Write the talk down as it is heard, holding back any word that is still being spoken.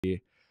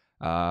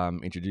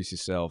Introduce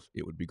yourself.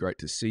 It would be great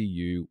to see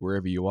you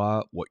wherever you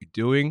are, what you're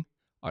doing.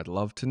 I'd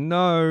love to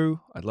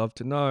know. I'd love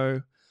to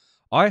know.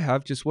 I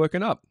have just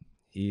woken up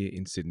here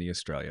in Sydney,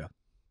 Australia.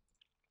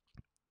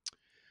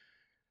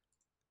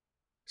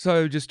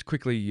 So, just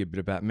quickly, a bit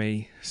about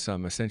me,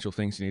 some essential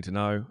things you need to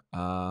know.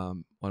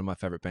 One of my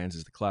favorite bands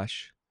is The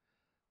Clash.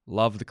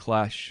 Love The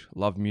Clash,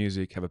 love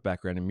music, have a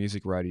background in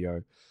music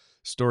radio,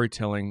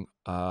 storytelling.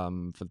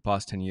 For the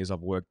past 10 years,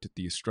 I've worked at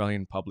the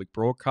Australian Public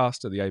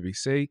Broadcaster, the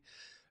ABC,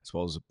 as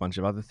well as a bunch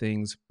of other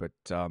things. But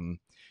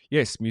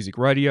yes, music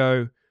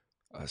radio,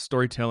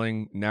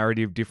 storytelling,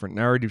 different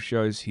narrative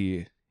shows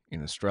here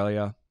in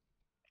Australia.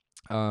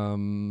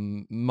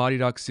 Mighty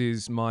Ducks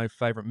is my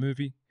favorite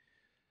movie.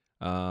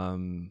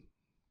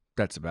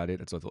 That's about it.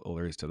 That's all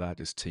there is to that.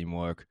 Just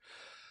teamwork.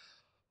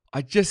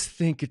 I just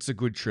think it's a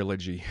good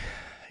trilogy.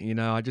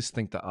 I just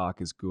think the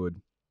arc is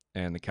good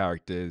and the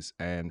characters,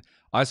 and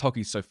ice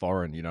hockey's so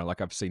foreign.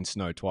 Like I've seen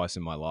snow twice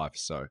in my life,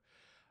 so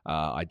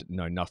I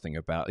know nothing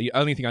about. The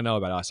only thing I know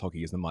about ice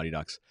hockey is the Mighty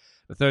Ducks.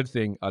 The third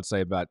thing I'd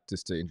say about,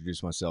 just to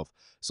introduce myself,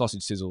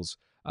 Sausage Sizzles.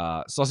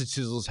 Sausage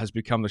Sizzles has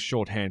become the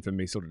shorthand for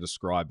me sort of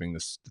describing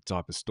the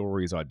type of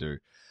stories I do.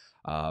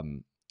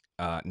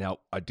 Now,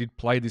 I did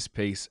play this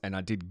piece and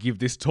I did give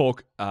this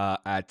talk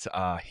at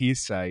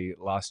Hearsay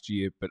last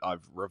year, but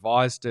I've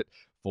revised it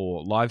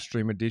for live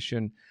stream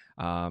edition.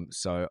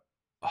 So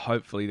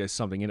hopefully there's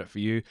something in it for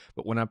you.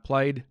 But when I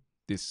played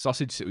this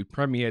we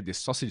premiered this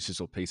Sausage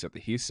Sizzle piece at the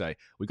Hearsay,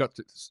 we got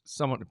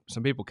some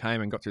people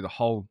came and got through the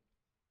whole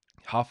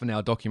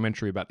half-an-hour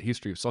documentary about the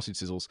history of sausage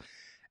sizzles.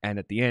 And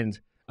at the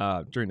end,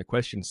 during the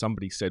question,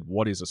 somebody said,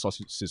 "What is a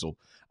sausage sizzle?"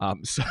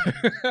 So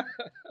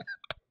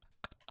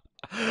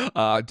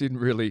didn't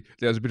really.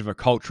 There was a bit of a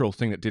cultural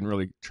thing that didn't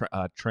really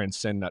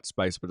transcend that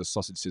space. But a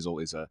sausage sizzle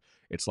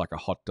it's like a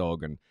hot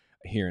dog, and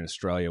here in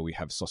Australia we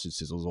have sausage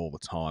sizzles all the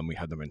time. We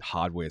have them in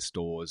hardware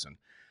stores, and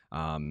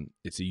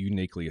it's a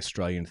uniquely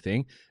Australian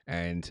thing.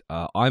 And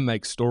I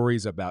make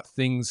stories about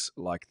things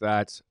like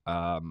that,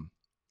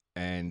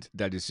 and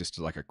that is just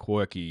like a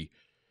quirky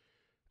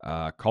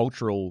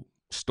cultural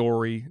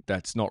story.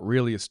 That's not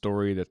really a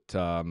story that.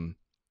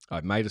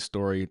 I've made a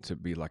story to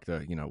be like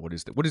what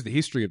is the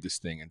history of this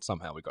thing, and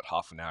somehow we got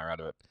half an hour out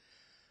of it.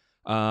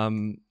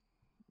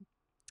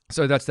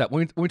 So that's that.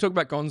 When we talk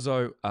about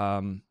Gonzo,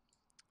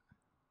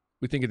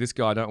 we think of this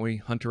guy, don't we?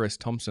 Hunter S.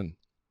 Thompson.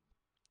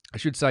 I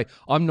should say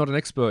I'm not an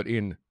expert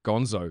in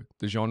Gonzo,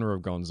 the genre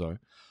of Gonzo.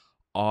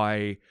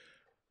 I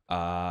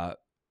have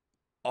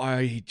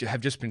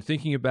just been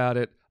thinking about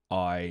it.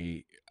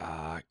 I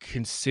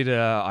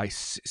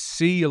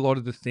see a lot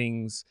of the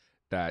things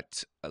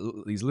that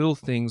these little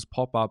things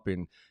pop up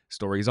in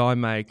stories I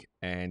make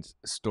and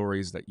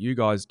stories that you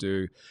guys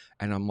do,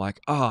 and I'm like,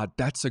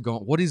 that's a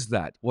what is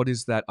that? What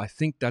is that? I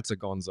think that's a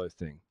Gonzo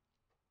thing.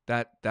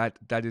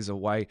 That is a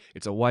way.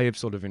 It's a way of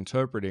sort of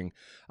interpreting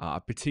a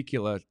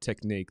particular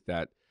technique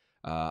that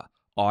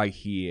I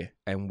hear,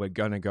 and we're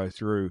going to go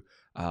through.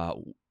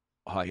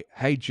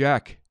 Hey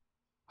Jack,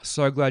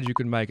 so glad you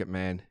could make it,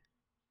 man.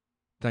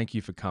 Thank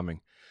you for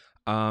coming.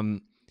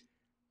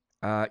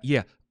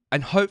 Yeah.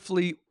 And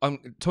hopefully, I'm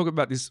talking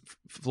about this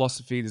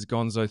philosophy, this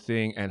Gonzo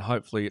thing, and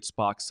hopefully it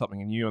sparks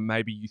something in you, and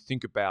maybe you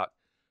think about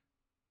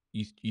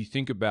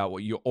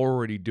what you're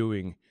already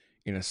doing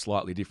in a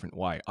slightly different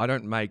way. I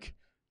don't make,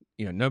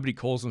 nobody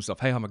calls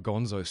themselves, "Hey, I'm a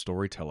Gonzo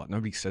storyteller."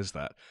 Nobody says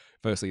that.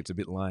 Firstly, it's a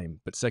bit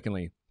lame, but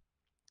secondly,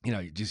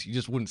 you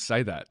just wouldn't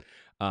say that.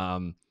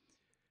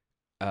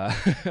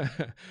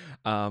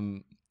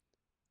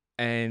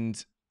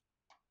 And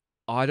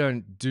I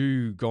don't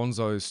do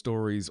Gonzo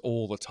stories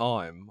all the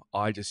time.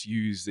 I just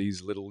use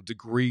these little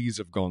degrees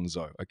of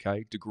Gonzo,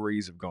 okay?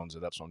 Degrees of Gonzo,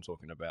 that's what I'm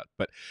talking about.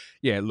 But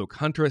yeah, look,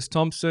 Hunter S.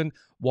 Thompson,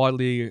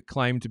 widely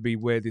acclaimed to be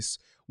where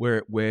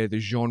the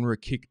genre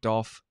kicked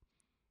off,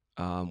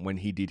 when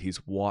he did his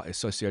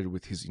associated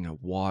with his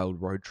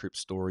wild road trip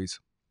stories.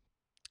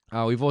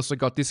 We've also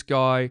got this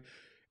guy.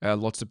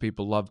 Lots of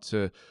people love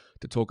to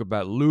talk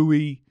about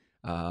Louis.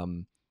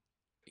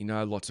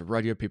 Lots of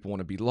radio people want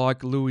to be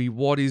like Louis.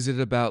 What is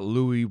it about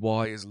Louis?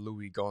 Why is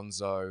Louis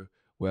Gonzo?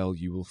 Well,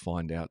 you will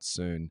find out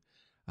soon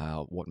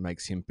what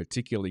makes him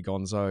particularly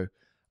Gonzo.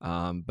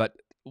 But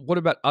what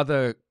about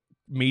other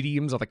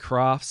mediums, other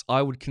crafts?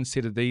 I would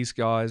consider these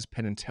guys,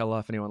 Penn and Teller,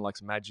 if anyone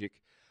likes magic.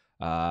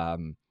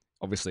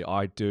 Obviously,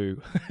 I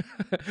do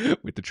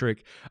with the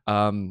trick.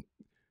 I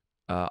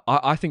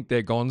think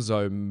they're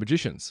Gonzo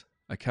magicians,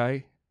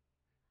 okay?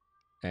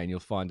 And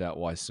you'll find out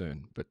why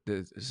soon. But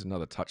there's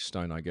another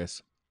touchstone, I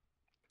guess.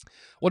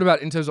 What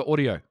about in terms of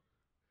audio?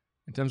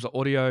 In terms of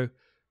audio,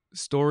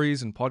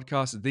 stories and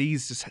podcasts,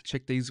 just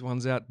check these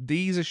ones out.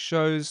 These are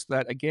shows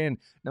that, again,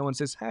 no one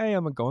says, "Hey,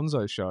 I'm a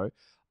Gonzo show."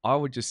 I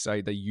would just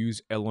say they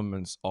use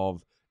elements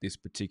of this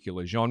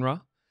particular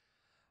genre.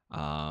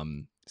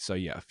 So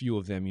yeah, a few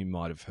of them you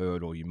might have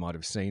heard or you might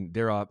have seen.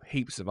 There are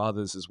heaps of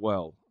others as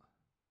well.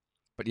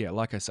 But yeah,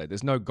 like I say,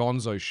 there's no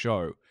Gonzo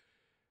show.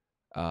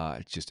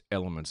 It's just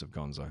elements of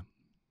Gonzo.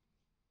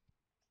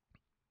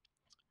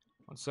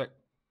 One sec.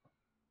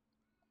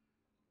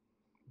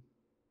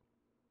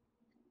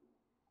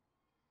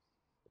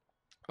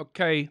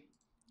 Okay.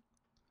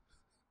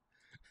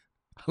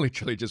 I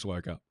literally just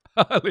woke up.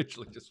 I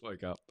literally just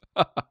woke up.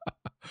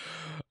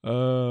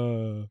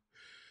 uh,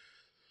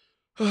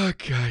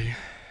 okay.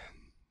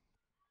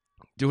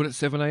 Do it at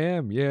 7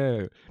 a.m.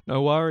 Yeah.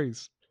 No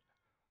worries.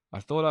 I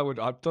thought I would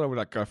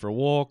like go for a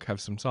walk, have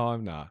some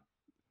time. Nah.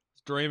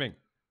 It's dreaming.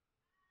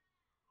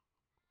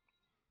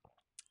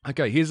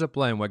 Okay, here's a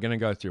plan we're going to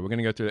go through. We're going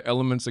to go through the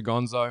elements of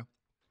Gonzo.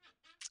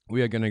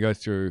 We are going to go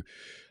through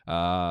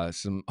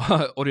some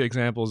audio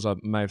examples. I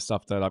may have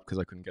stuffed that up because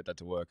I couldn't get that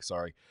to work.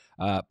 Sorry.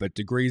 But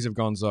degrees of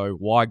Gonzo,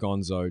 why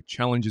Gonzo,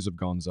 challenges of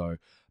Gonzo.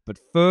 But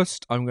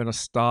first, I'm going to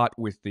start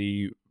with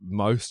the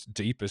most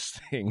deepest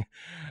thing,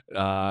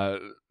 uh,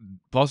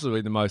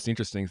 possibly the most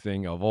interesting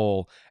thing of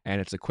all. And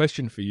it's a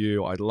question for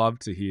you. I'd love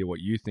to hear what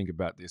you think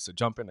about this. So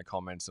jump in the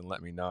comments and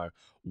let me know.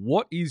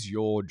 What is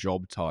your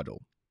job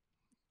title?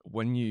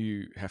 When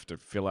you have to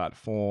fill out a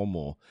form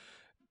or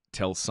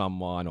tell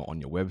someone or on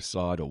your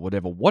website or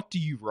whatever, what do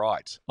you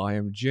write? I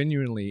am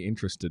genuinely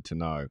interested to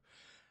know.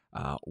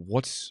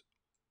 What's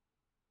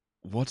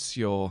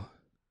your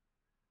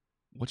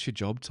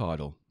job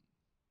title?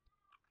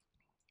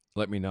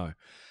 Let me know.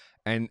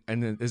 And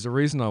then there's a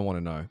reason I want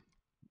to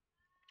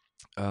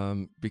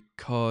know.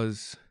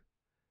 Because,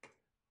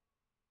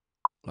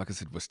 like I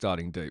said, we're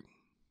starting deep.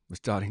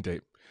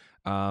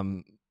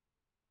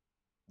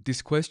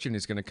 This question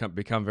is going to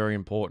become very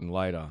important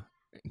later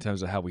in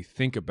terms of how we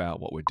think about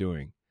what we're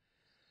doing.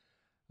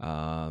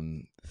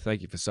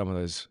 Thank you for some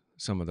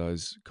of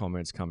those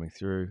comments coming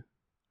through.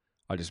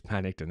 I just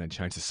panicked and then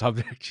changed the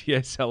subject.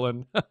 Yes,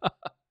 Helen.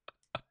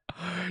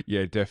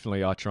 Yeah,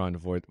 definitely. I try and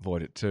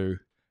avoid it too.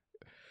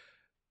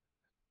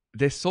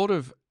 They're sort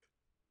of.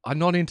 I'm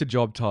not into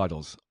job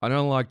titles. I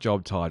don't like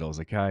job titles.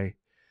 Okay.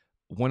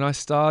 When I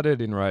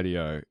started in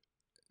radio,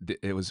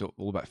 it was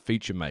all about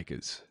feature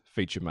makers.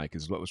 Feature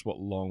makers. That was what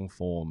long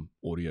form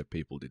audio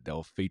people did. They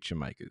were feature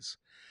makers.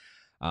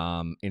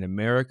 In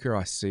America,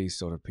 I see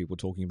sort of people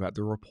talking about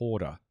the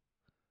reporter.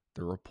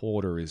 The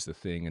reporter is the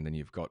thing, and then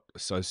you've got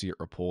associate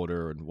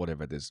reporter and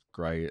whatever. There's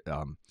great,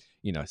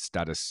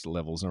 status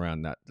levels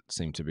around that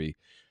seem to be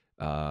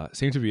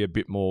a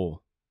bit more,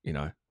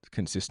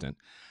 consistent.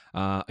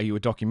 Are you a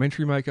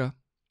documentary maker?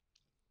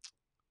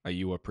 Are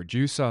you a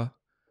producer?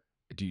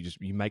 Do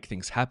you make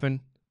things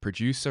happen?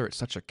 Producer, it's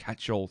such a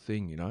catch-all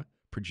thing,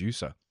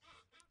 producer.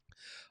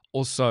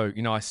 Also,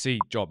 I see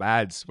job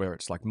ads where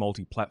it's like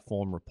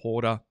multi-platform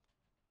reporter.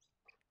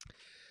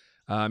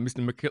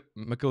 Mr.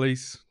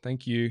 McAleese,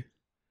 thank you.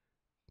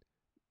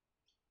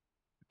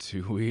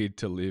 Too weird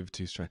to live,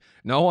 too strange.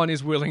 No one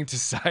is willing to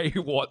say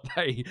what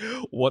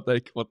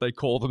they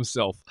call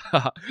themselves.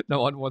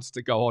 No one wants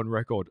to go on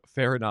record.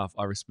 Fair enough.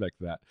 I respect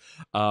that.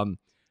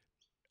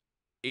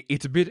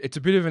 It's a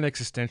bit of an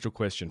existential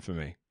question for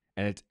me,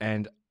 and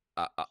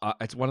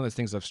it's one of those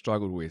things I've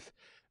struggled with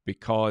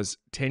because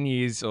 10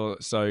 years or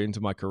so into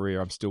my career,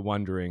 I'm still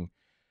wondering,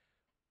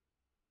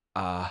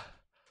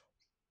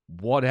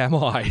 what am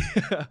I?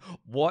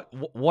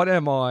 what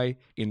am I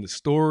in the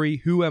story?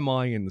 Who am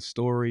I in the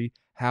story?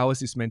 How is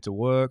this meant to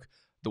work?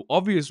 The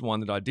obvious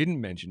one that I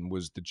didn't mention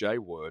was the J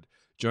word,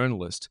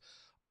 journalist.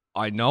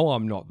 I know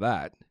I'm not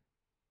that.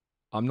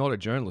 I'm not a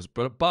journalist,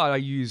 but I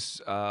use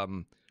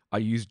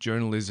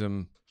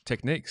journalism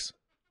techniques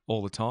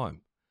all the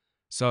time.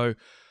 So,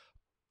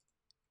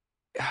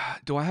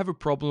 do I have a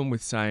problem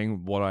with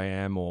saying what I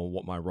am or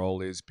what my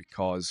role is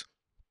because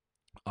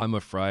I'm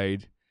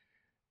afraid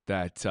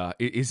that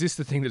is this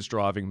the thing that's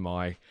driving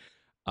my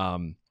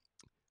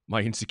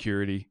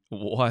insecurity?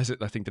 Why is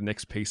it I think the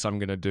next piece I'm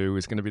going to do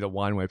is going to be the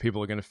one where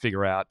people are going to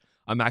figure out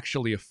I'm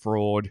actually a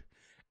fraud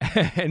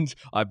and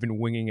I've been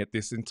winging it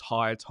this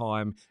entire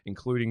time,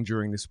 including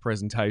during this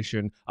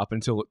presentation up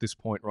until at this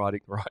point right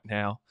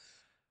now,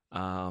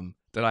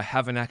 that I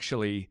haven't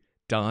actually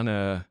done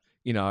I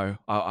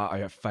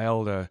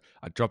failed I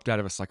dropped out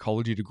of a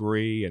psychology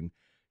degree and,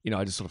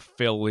 I just sort of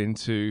fell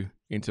into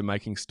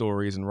making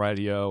stories and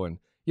radio. And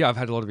yeah, I've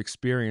had a lot of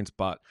experience,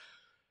 but,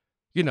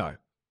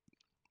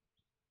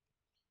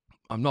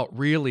 I'm not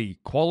really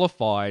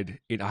qualified.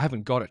 I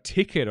haven't got a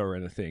ticket or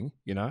anything,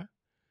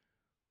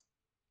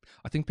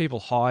 I think people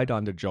hide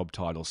under job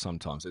titles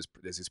sometimes.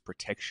 There's this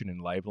protection in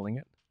labeling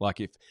it. Like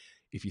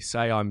if you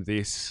say I'm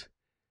this,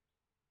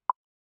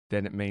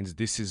 then it means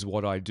this is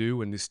what I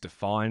do and this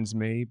defines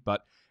me.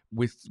 But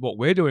with what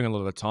we're doing a lot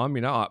of the time,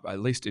 at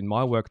least in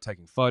my work,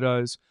 taking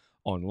photos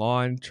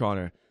online,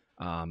 trying to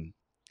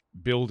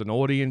build an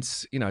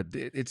audience,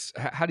 it's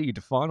how do you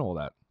define all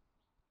that?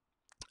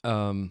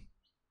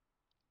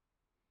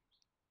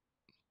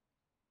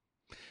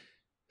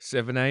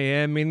 7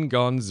 a.m. in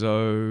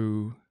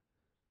Gonzo.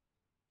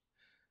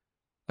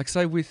 Like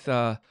say with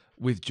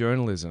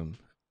journalism,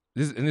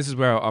 this is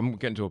where I'm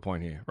getting to a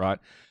point here, right?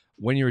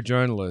 When you're a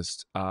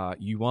journalist,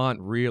 you aren't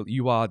real.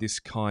 You are this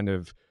kind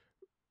of,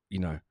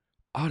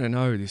 I don't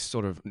know, this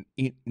sort of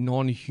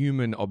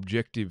non-human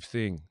objective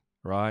thing,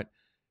 right?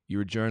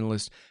 You're a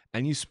journalist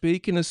and you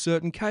speak in a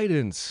certain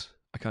cadence.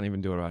 I can't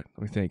even do it right.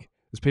 Let me think.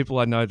 There's people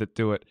I know that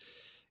do it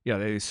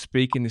they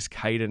speak in this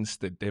cadence,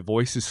 that their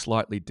voice is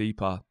slightly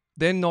deeper.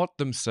 They're not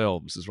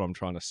themselves, is what I'm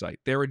trying to say.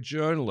 They're a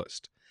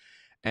journalist,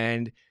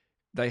 and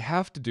they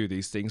have to do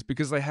these things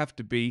because they have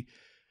to be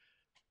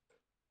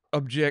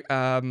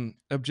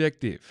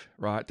objective,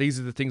 right? These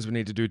are the things we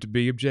need to do to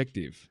be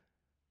objective.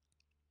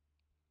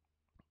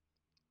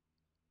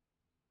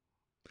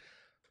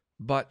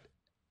 But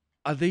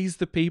are these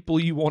the people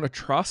you want to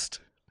trust?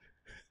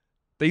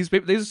 These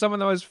are some of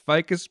the most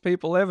fakest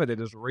people ever. They're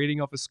just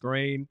reading off a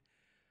screen.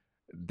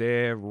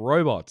 They're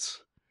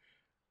robots.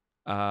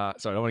 So I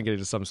don't want to get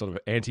into some sort of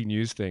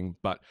anti-news thing,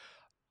 but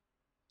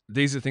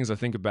these are things I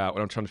think about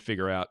when I'm trying to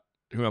figure out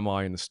who am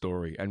I in the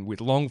story. And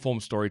with long-form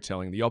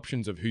storytelling, the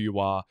options of who you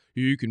are,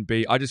 who you can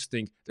be, I just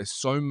think there's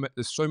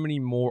so many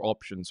more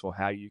options for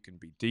how you can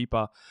be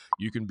deeper,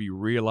 you can be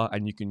realer,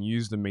 and you can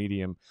use the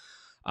medium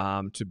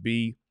to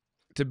be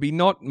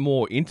not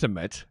more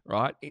intimate,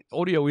 right?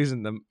 Audio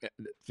isn't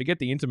forget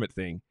the intimate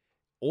thing.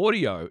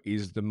 Audio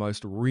is the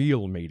most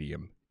real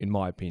medium, in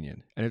my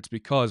opinion. And it's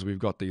because we've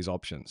got these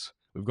options.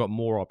 We've got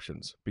more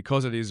options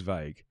because it is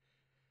vague.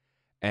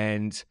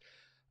 And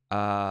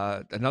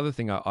another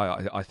thing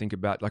I think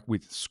about, like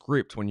with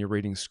script, when you're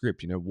reading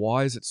script,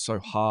 why is it so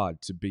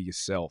hard to be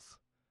yourself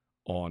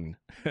on,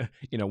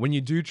 when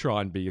you do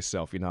try and be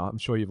yourself, I'm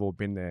sure you've all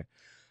been there.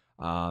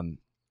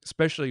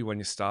 Especially when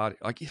you start,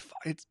 like if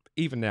it's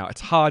even now,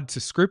 it's hard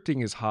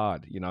scripting is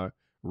hard,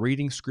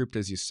 reading script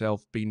as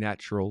yourself, be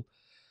natural,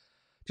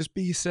 just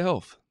be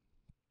yourself,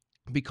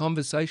 be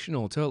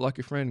conversational, tell it like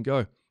your friend,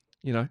 go,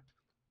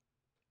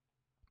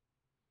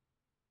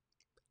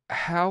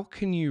 how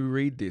can you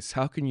read this?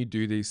 How can you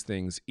do these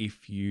things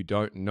if you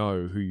don't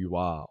know who you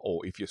are,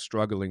 or if you're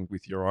struggling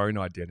with your own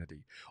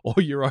identity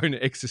or your own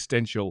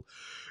existential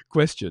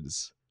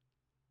questions?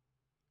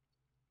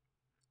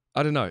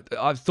 I don't know.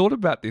 I've thought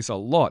about this a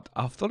lot.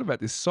 I've thought about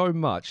this so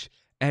much.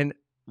 And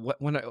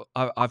when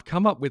I've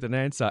come up with an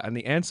answer, and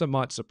the answer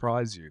might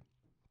surprise you,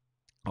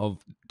 to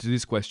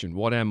this question: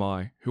 what am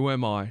I? Who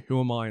am I? Who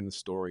am I in the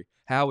story?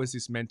 How is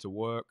this meant to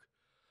work?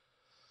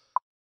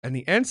 And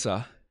the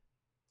answer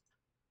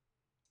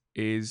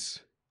is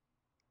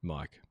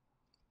Mike.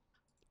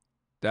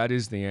 That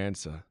is the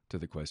answer to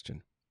the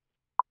question.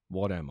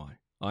 What am I?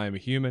 I am a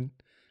human.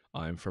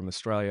 I am from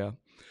Australia.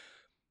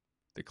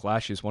 The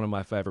Clash is one of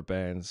my favorite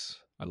bands.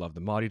 I love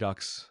the Mighty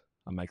Ducks.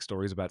 I make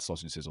stories about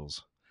sausage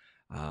sizzles.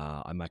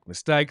 I make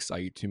mistakes. I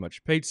eat too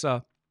much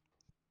pizza.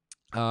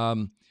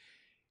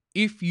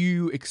 If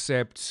you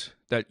accept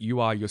that you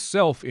are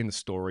yourself in the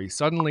story,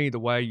 suddenly the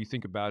way you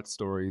think about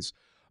stories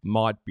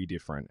might be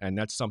different. And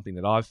that's something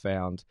that I've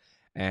found.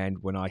 And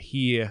when I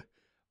hear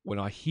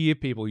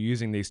people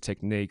using these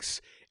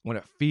techniques, when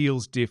it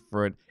feels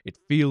different, it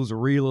feels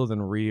realer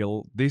than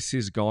real. This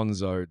is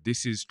Gonzo.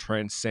 This is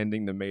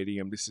transcending the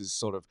medium. This is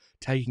sort of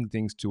taking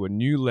things to a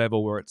new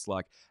level where it's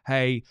like,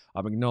 hey,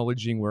 I'm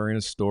acknowledging we're in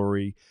a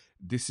story.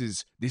 This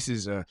is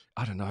a,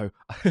 I don't know,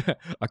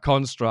 a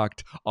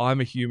construct. I'm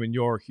a human.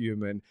 You're a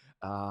human.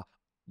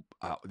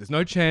 There's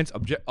no chance.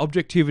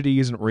 Objectivity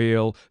isn't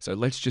real. So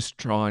let's just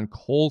try and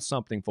call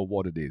something for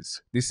what it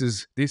is. This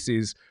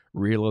is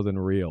realer than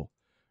real.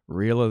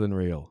 Realer than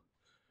real.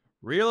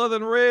 Realer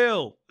than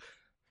real.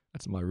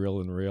 That's my real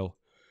and real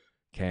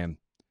cam.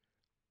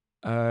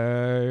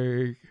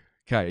 Okay,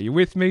 are you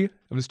with me?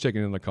 I'm just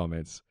checking in the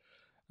comments.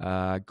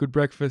 Good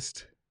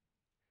breakfast.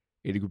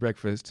 Eat a good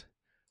breakfast.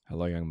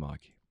 Hello, young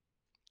Mikey.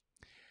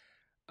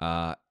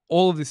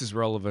 All of this is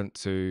relevant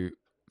to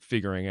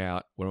figuring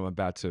out what I'm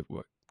about to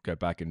go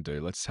back and do.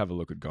 Let's have a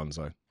look at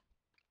Gonzo.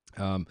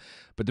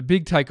 But the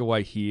big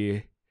takeaway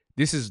here,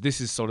 this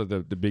is sort of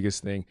the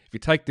biggest thing. If you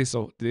take this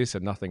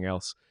and nothing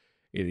else,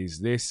 it is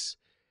this.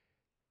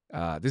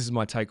 This is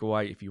my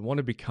takeaway. If you want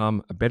to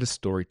become a better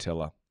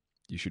storyteller,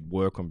 you should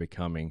work on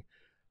becoming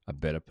a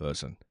better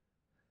person.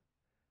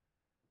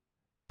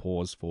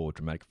 Pause for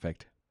dramatic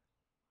effect.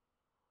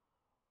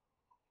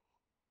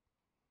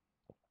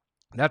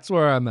 That's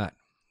where I'm at.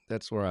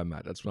 That's what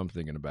I'm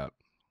thinking about.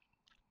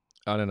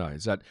 I don't know.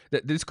 Is that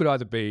this could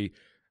either be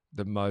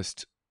the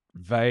most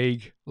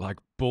vague, like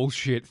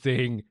bullshit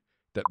thing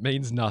that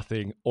means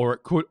nothing, or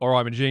it could, or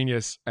I'm a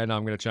genius and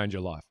I'm going to change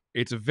your life.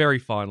 It's a very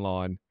fine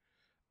line.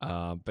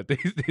 But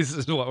this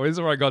is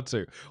where I got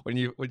to when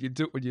you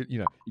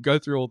go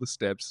through all the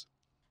steps.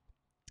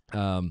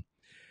 We're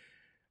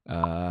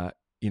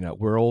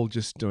all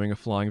just doing a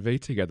flying V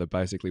together,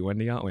 basically,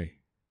 Wendy, aren't we?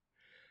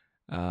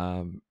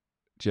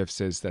 Jeff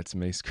says that's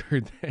me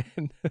screwed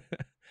then.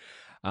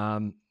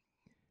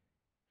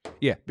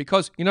 Yeah,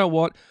 because you know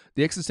what?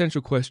 The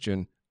existential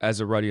question as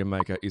a radio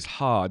maker is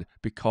hard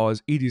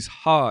because it is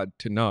hard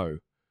to know.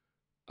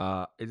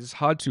 It is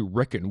hard to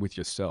reckon with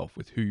yourself,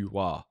 with who you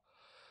are.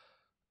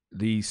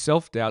 The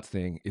self-doubt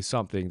thing is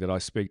something that I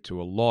speak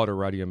to a lot of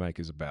radio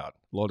makers about.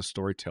 A lot of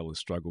storytellers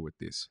struggle with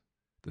this,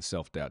 the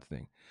self-doubt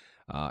thing.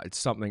 It's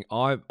something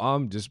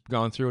I'm just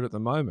going through it at the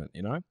moment,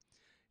 You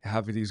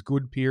have these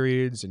good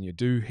periods and you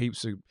do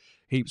heaps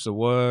of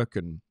work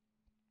and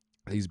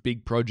these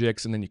big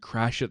projects, and then you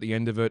crash at the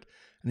end of it.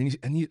 And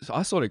then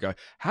I sort of go,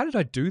 how did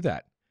I do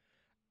that?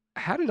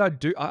 how did I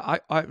do? I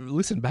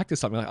listened back to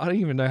something like I don't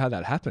even know how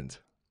that happened.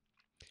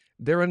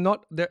 There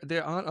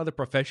aren't other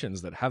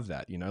professions that have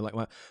that, like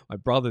my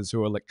brothers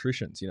who are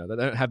electricians, they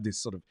don't have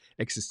this sort of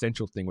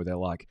existential thing where they're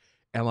like,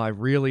 am I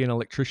really an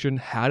electrician?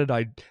 How did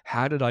I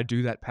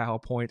do that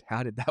PowerPoint?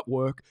 How did that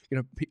work?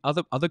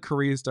 Other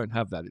careers don't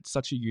have that. It's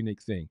such a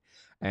unique thing.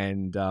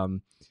 And uh,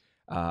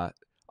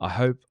 I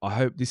hope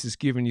this has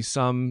given you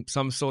some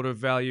sort of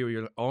value.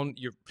 You're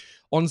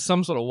on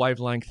some sort of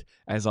wavelength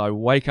as I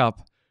wake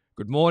up.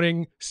 Good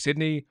morning,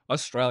 Sydney,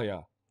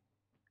 Australia.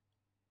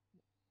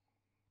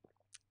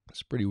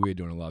 It's pretty weird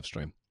doing a live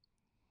stream.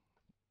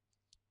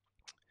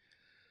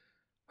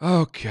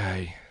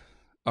 Okay.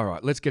 All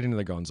right, let's get into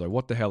the Gonzo.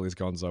 What the hell is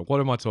Gonzo? What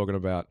am I talking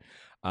about?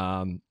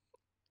 Um,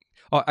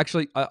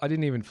 actually, I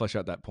didn't even flesh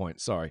out that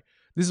point. Sorry.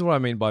 This is what I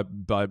mean by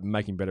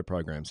making better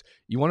programs.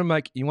 You want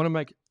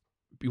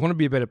to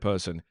be a better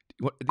person.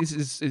 This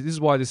is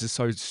why this is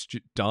so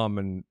dumb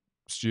and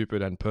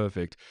stupid and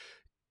perfect.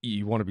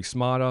 You want to be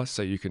smarter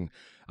so you can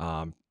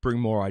bring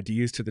more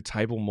ideas to the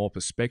table, more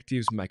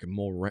perspectives, make a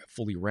more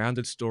fully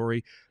rounded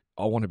story.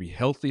 I want to be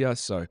healthier,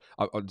 so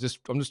I'm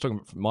just talking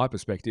from my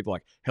perspective,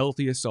 like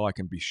healthier, so I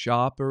can be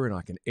sharper and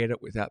I can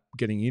edit without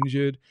getting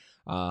injured.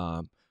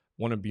 Want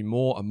to be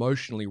more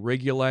emotionally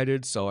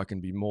regulated, so I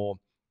can be more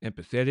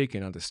empathetic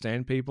and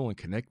understand people and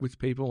connect with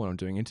people when I'm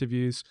doing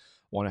interviews.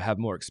 Want to have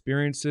more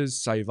experiences,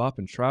 save up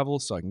and travel,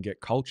 so I can get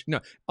culture.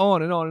 No,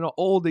 on and on and on.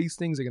 All these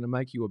things are going to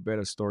make you a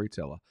better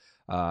storyteller.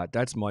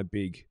 That's my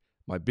big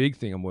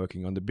thing I'm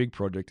working on. The big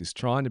project is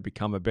trying to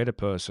become a better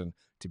person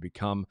to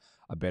become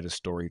a better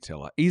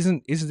storyteller.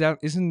 Isn't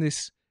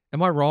this?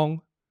 Am I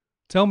wrong?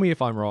 Tell me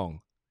if I'm wrong.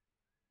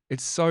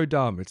 It's so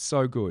dumb. It's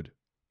so good.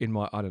 I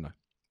don't know.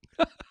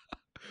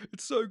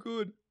 It's so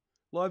good.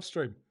 Live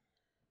stream.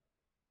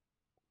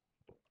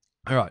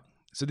 All right.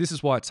 So this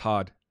is why it's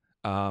hard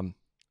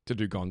to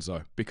do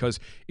Gonzo, because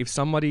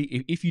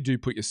if you do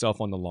put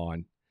yourself on the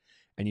line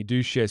and you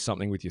do share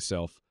something with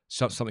yourself,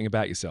 something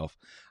about yourself,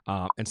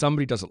 and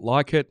somebody doesn't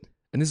like it,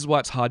 and this is why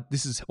it's hard.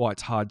 This is why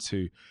it's hard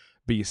to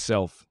be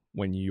yourself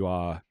when you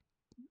are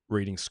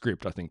reading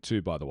script. I think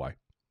too, by the way,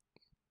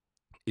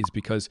 is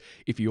because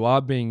if you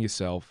are being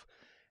yourself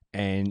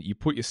and you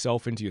put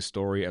yourself into your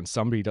story, and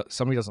somebody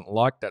doesn't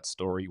like that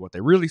story, what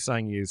they're really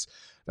saying is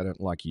they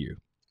don't like you.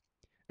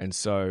 And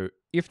so,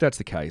 if that's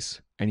the case,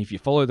 and if you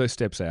follow those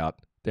steps out,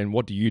 then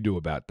what do you do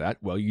about that?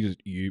 Well,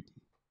 you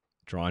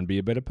try and be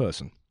a better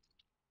person.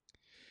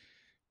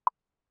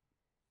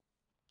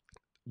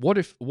 What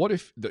if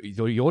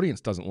the audience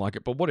doesn't like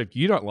it? But what if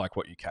you don't like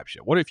what you capture?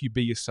 What if you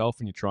be yourself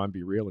and you try and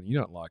be real and you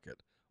don't like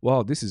it?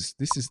 Well, this is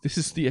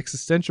the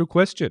existential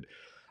question.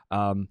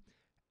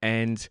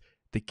 And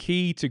the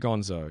key to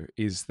Gonzo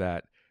is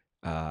that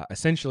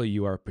essentially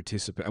you are a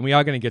participant, and we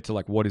are going to get to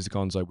like what is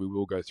Gonzo. We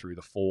will go through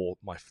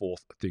my four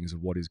things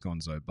of what is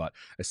Gonzo, but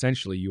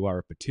essentially you are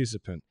a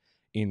participant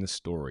in the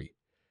story.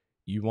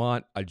 You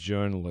aren't a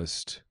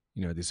journalist,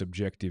 this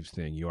objective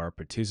thing. You are a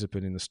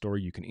participant in the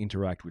story. You can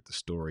interact with the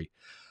story,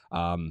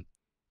 and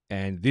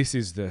this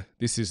is the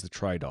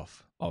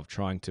trade-off of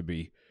trying to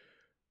be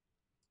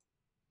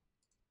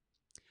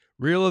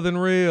realer than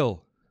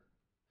real.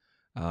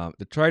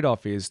 The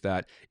trade-off is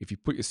that if you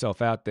put yourself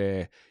out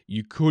there,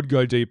 you could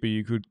go deeper,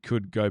 you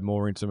could go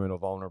more intimate or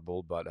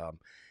vulnerable, but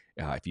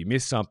if you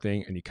miss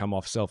something and you come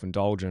off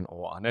self-indulgent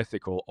or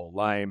unethical or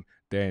lame,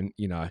 then,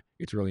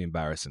 it's really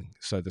embarrassing.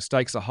 So the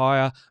stakes are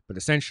higher, but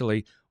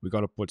essentially we've got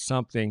to put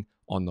something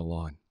on the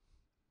line.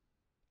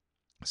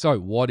 So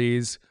what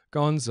is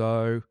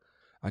Gonzo?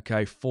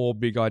 Okay, 4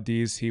 big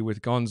ideas here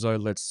with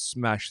Gonzo. Let's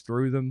smash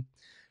through them.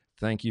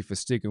 Thank you for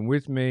sticking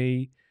with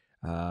me.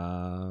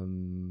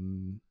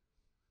 Thank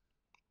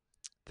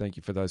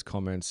you for those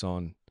comments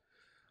on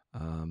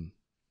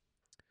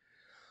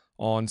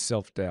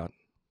self-doubt.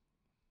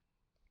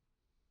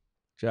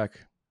 Jack.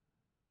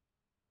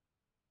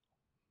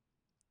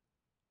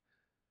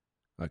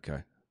 Okay.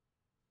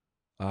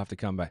 I'll have to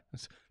come back.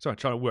 Sorry, I'm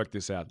trying to work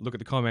this out. Look at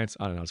the comments.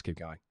 I don't know. Let's keep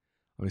going.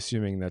 I'm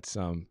assuming that's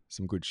some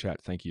good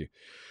chat. Thank you.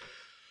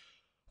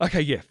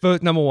 Okay, yeah.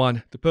 First, number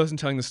 1, the person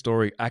telling the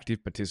story,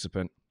 active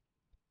participant.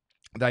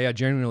 They are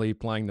generally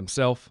playing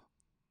themselves.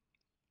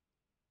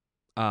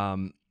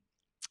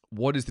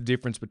 What is the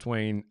difference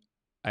between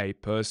a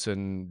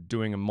person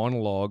doing a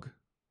monologue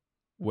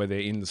where they're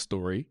in the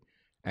story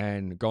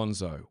and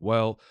Gonzo?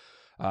 Well,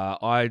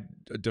 I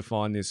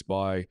define this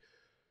by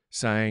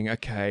saying,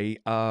 okay,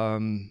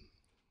 who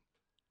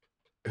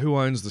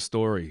owns the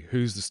story?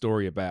 Who's the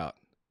story about?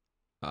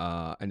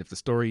 And if the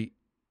story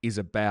is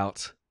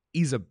about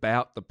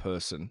the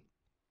person,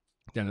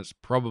 then it's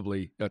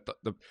probably the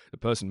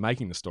person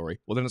making the story.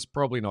 Well, then it's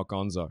probably not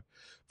Gonzo.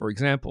 For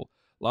example,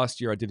 last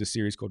year I did a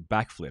series called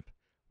Backflip,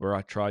 where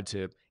I tried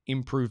to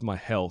improve my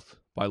health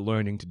by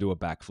learning to do a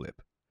backflip.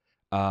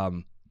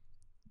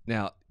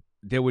 Now,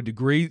 there were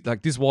degrees,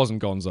 like this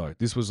wasn't Gonzo.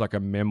 This was like a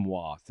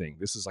memoir thing.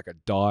 This is like a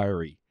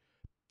diary,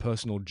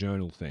 personal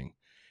journal thing.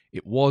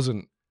 It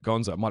wasn't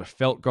Gonzo. It might have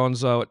felt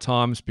Gonzo at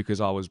times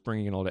because I was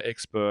bringing in a lot of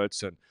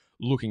experts and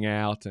looking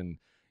out and,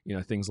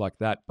 things like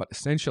that. But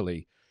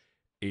essentially,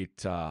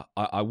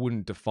 I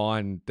wouldn't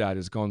define that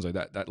as Gonzo.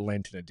 That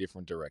lent in a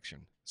different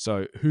direction.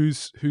 So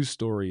whose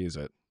story is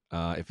it?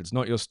 If it's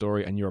not your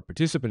story and you're a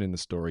participant in the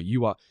story,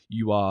 you are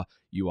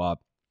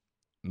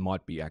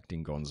might be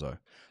acting Gonzo.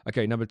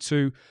 Okay, number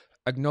two,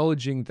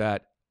 acknowledging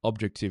that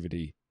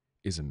objectivity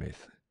is a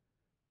myth.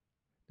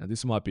 Now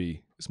this might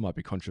be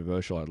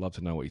controversial. I'd love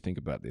to know what you think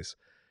about this.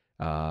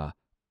 Uh,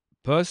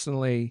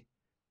 Personally,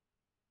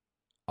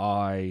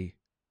 I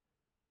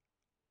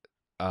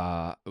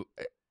uh,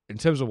 in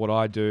terms of what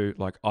I do,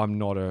 like I'm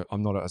not a,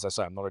 as I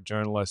say, I'm not a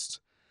journalist.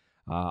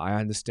 I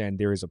understand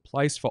there is a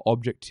place for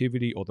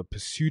objectivity or the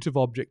pursuit of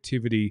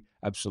objectivity.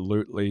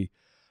 Absolutely.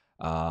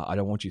 I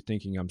don't want you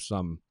thinking I'm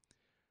some,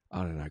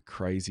 I don't know,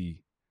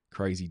 crazy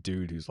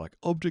dude who's like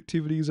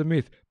objectivity is a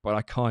myth, but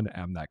I kind of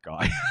am that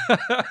guy.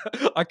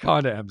 I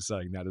kind of am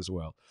saying that as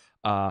well.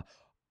 Uh,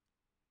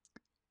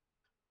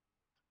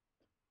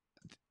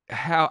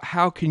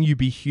 how can you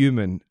be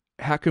human?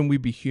 How can we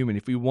be human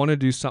if we want to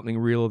do something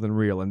realer than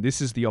real? And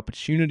this is the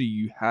opportunity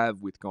you have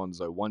with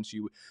Gonzo. Once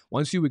you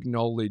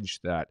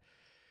acknowledge that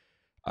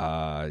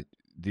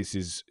this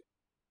is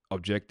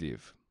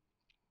objective,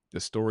 the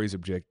story is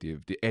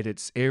objective, the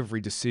edits, every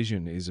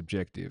decision is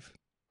objective.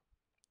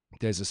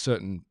 There's a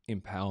certain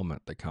empowerment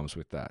that comes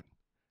with that.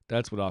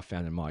 That's what I've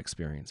found in my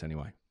experience,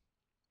 anyway.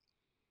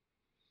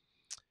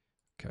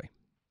 Okay.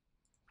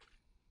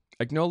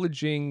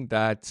 Acknowledging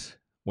that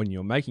when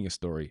you're making a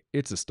story,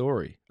 it's a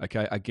story.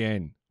 Okay.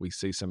 Again, we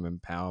see some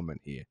empowerment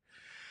here.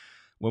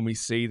 When we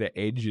see the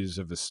edges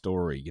of the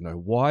story,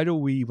 why do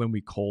we, when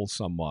we call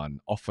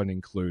someone, often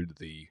include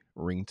the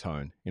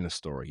ringtone in a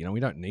story? We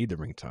don't need the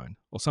ringtone.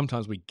 Or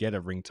sometimes we get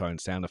a ringtone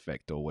sound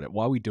effect or whatever.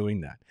 Why are we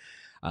doing that?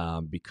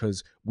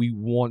 Because we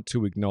want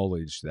to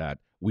acknowledge that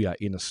we are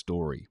in a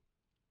story.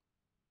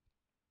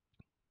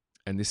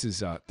 And this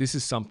is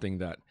something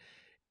that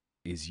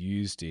is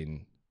used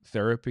in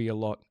therapy a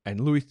lot. And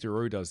Louis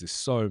Theroux does this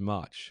so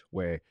much,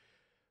 where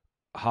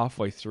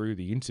halfway through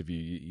the interview,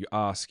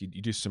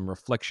 you do some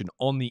reflection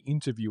on the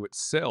interview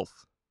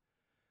itself.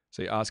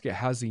 So you ask it,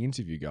 how's the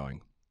interview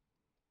going?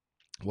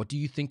 What do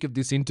you think of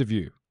this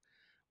interview?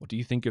 What do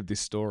you think of this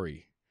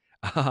story?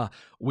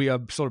 We are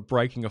sort of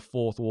breaking a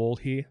fourth wall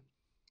here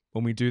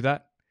when we do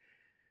that.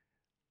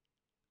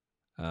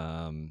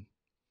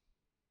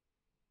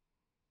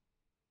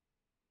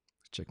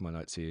 Check my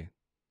notes here.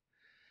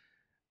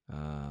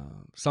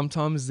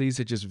 Sometimes these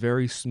are just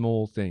very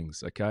small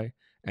things, okay?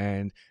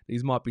 And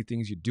these might be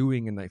things you're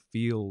doing and they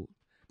feel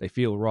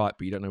right,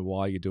 but you don't know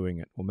why you're doing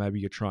it. Or maybe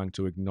you're trying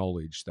to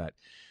acknowledge that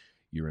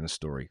you're in a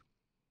story.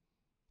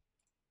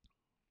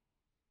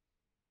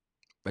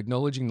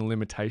 Acknowledging the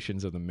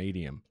limitations of the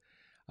medium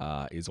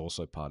is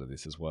also part of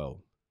this as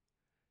well.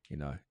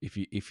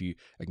 If you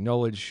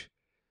acknowledge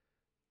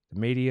the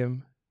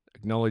medium,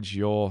 acknowledge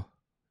your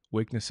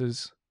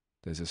weaknesses,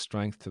 there's a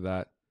strength to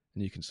that,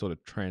 and you can sort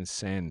of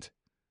transcend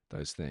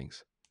those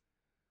things.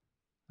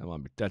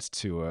 That's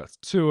too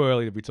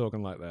early to be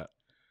talking like that.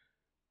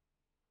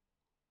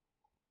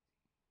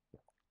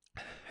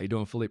 How you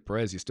doing, Philippe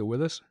Perez? You still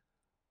with us?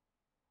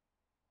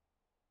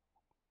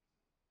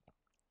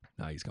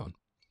 No, he's gone.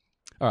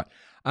 All right.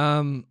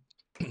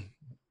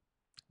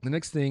 The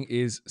next thing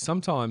is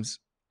sometimes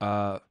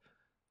Gonzo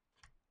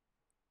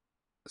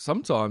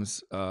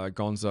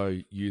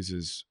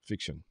uses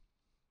fiction,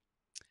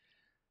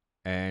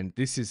 and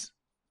this is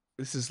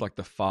like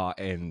the far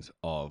end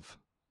of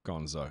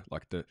Gonzo,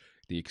 like the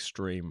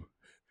extreme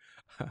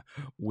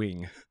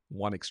wing,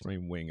 one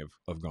extreme wing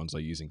of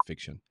Gonzo using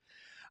fiction.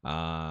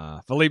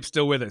 Philippe's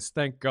still with us,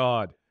 thank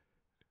God.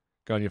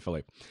 Go on, you,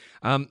 Philippe.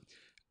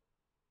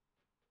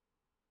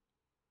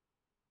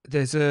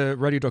 There's a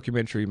radio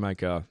documentary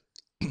maker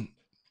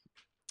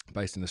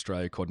based in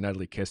Australia called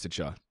Natalie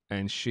Kestacher,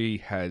 and she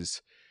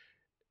has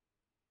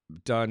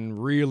done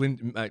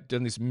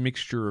this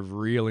mixture of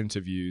real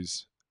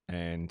interviews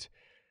and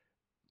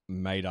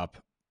made up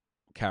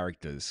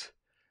characters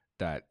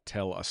that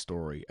tell a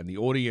story, and the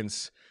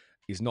audience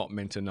is not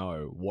meant to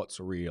know what's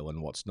real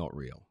and what's not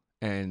real.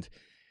 And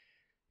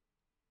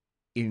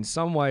in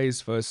some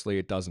ways, firstly,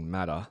 it doesn't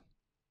matter.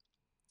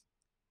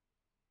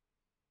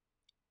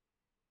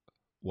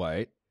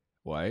 Wait.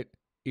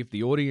 If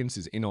the audience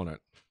is in on it,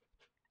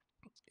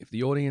 if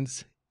the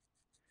audience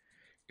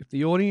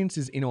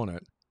is in on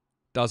it,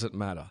 does it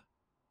matter?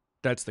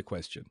 That's the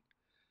question.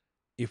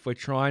 If we're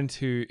trying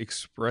to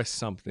express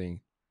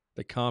something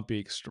that can't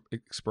be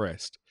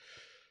expressed,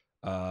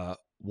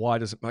 why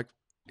does it? Like,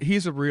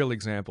 here's a real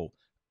example.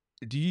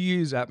 Do you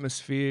use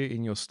atmosphere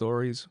in your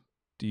stories?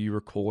 Do you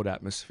record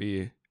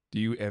atmosphere? Do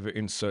you ever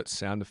insert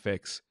sound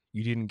effects?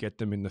 You didn't get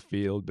them in the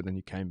field, but then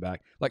you came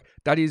back. Like,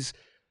 that is,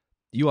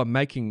 you are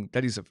making,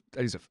 that is a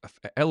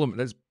element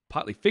that is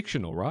partly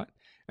fictional, right?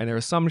 And there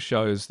are some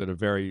shows that are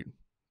very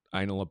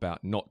anal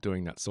about not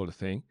doing that sort of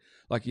thing.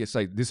 Like you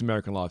say, This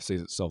American Life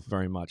sees itself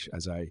very much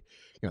as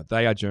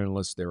they are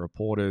journalists, they're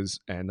reporters,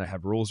 and they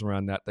have rules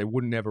around that. They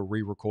wouldn't ever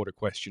re-record a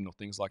question or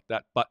things like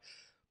that. But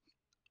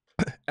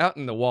out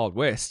in the Wild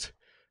West,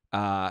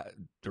 the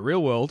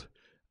real world,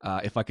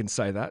 if I can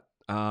say that,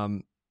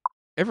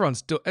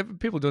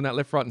 people doing that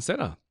left, right, and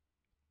center.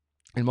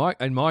 In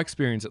my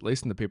experience, at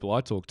least, in the people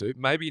I talk to,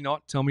 maybe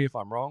not. Tell me if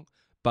I'm wrong,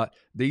 but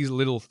these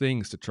little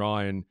things to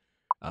try and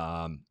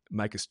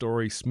make a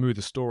story, smooth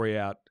a story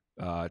out,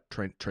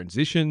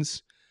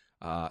 transitions,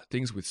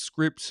 things with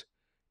scripts.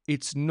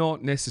 It's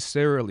not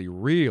necessarily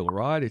real,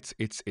 right?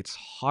 It's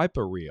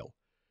hyper real.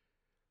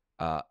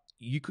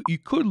 You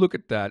could look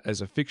at that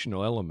as a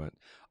fictional element.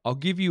 I'll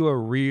give you a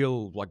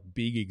real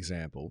big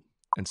example.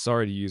 And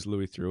sorry to use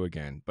Louis Theroux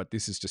again, but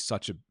this is just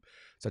such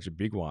a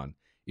big one.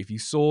 If you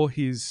saw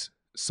his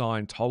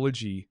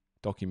Scientology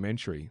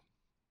documentary,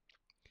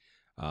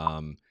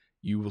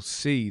 you will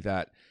see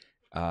that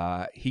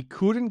he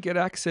couldn't get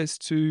access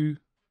to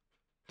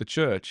the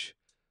church,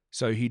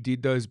 so he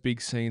did those big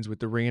scenes with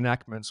the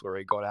reenactments where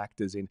he got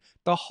actors in.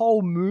 The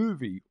whole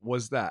movie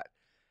was that,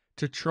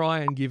 to try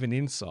and give an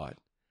insight,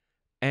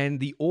 and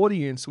the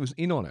audience was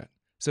in on it.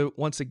 So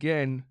once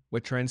again, we're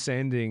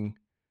transcending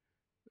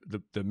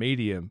the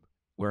medium.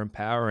 We're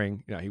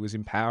empowering. He was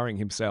empowering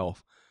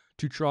himself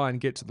to try and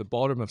get to the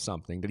bottom of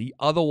something that he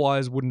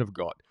otherwise wouldn't have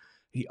got.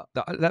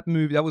 That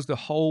movie, that was the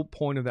whole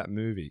point of that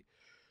movie.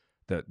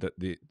 Because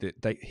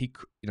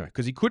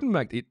he couldn't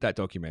make that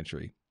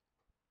documentary,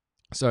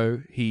 so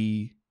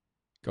he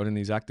got in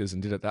these actors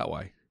and did it that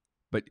way.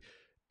 But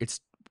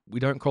we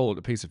don't call it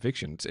a piece of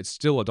fiction. It's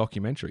still a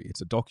documentary.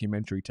 It's a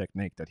documentary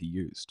technique that he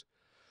used.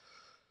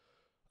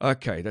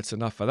 Okay, that's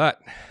enough for that.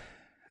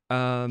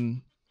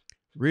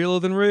 Realer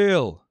than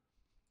real.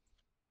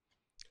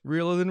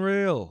 Realer than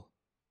real.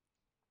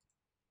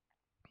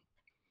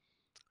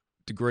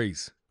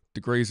 Degrees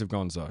of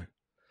Gonzo.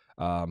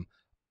 A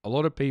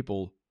lot of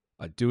people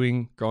are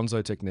doing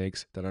Gonzo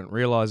techniques. They don't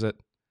realize it.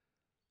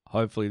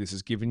 Hopefully this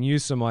has given you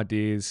some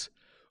ideas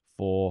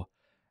for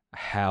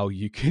how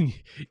you can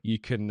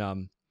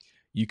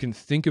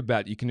think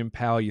about, you can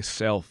empower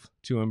yourself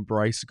to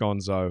embrace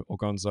Gonzo or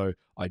Gonzo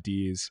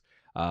ideas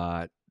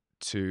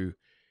to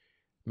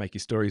make your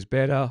stories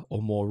better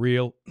or more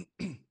real,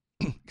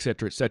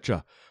 etc.,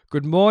 etc.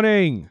 Good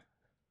morning.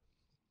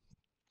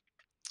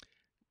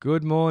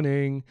 Good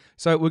morning.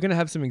 So we're going to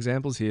have some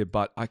examples here,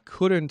 but I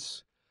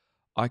couldn't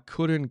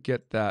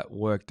get that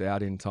worked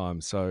out in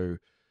time. So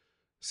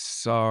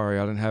sorry,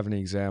 I don't have any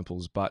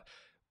examples, but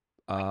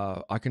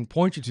I can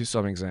point you to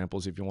some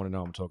examples if you want to know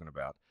what I'm talking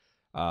about.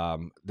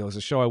 There was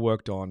a show I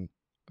worked on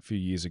a few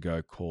years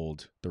ago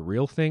called The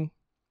Real Thing,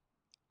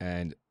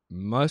 and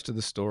most of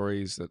the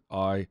stories that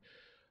I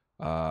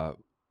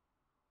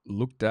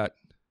looked at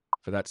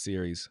for that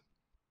series,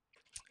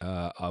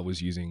 I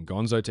was using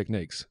Gonzo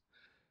techniques.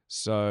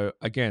 So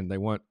again, they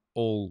weren't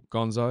all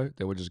Gonzo;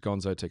 they were just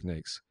Gonzo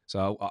techniques.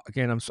 So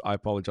again, I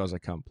apologize, I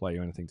can't play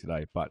you anything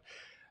today, but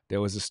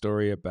there was a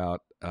story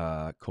about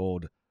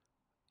called,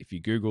 if you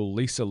Google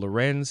Lisa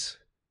Lorenz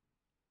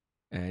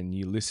and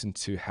you listen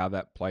to how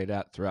that played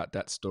out throughout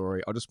that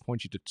story, I'll just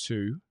point you to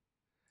two.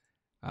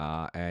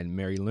 And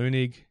Mary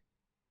Lunig,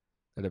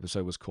 that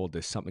episode was called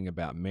There's Something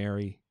About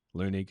Mary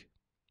Lunig.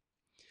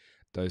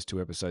 Those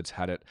two episodes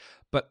had it.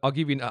 But I'll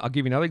give you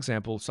another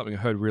example. Something I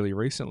heard really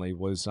recently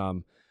was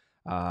the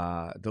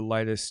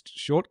latest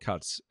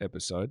Shortcuts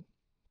episode,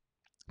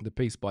 the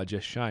piece by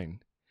Jess Shane.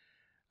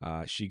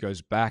 She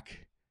goes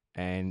back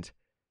and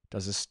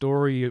does a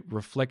story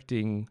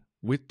reflecting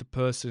with the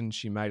person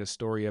she made a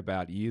story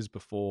about years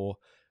before,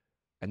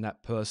 and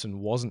that person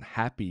wasn't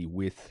happy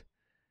with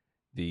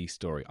the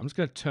story. I'm just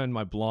going to turn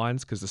my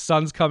blinds because the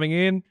sun's coming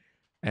in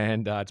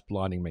and it's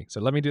blinding me. So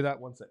let me do that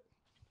one sec.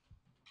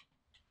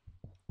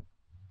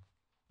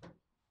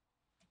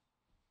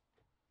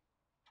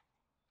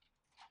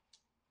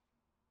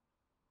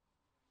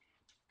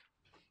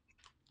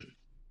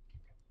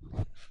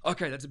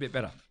 Okay, that's a bit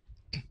better.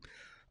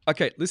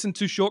 Okay, listen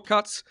to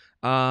Shortcuts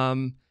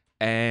and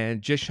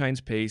Jess Shane's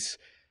piece.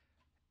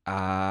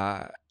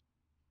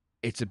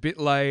 It's a bit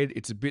laid.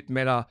 It's a bit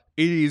meta.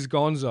 It is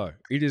Gonzo.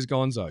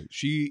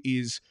 She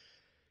is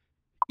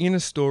in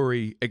a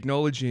story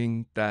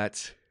acknowledging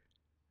that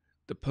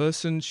the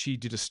person she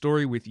did a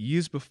story with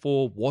years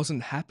before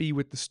wasn't happy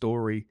with the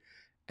story,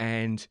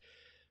 and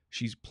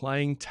she's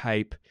playing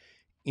tape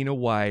in a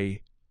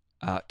way,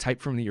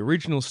 tape from the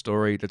original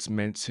story that's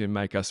meant to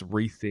make us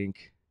rethink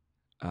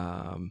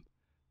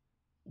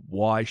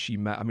why she.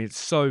 I mean, it's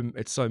so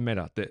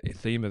meta. The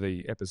theme of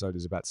the episode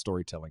is about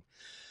storytelling.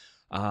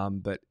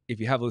 But if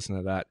you have listened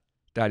to that,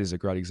 that is a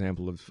great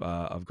example of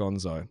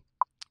Gonzo.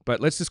 But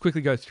let's just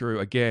quickly go through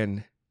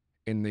again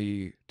in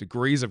the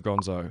degrees of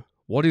Gonzo.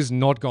 What is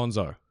not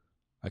Gonzo?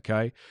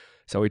 Okay,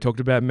 so we talked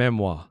about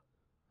memoir,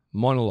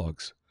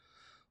 monologues,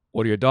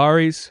 audio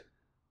diaries.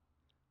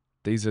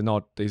 These are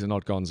not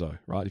Gonzo,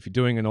 right? If you're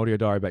doing an audio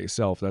diary about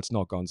yourself, that's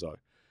not Gonzo.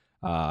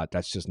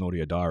 That's just an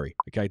audio diary.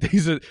 Okay,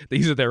 these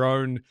are their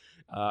own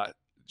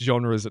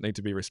genres that need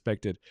to be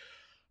respected.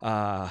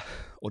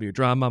 Audio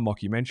drama,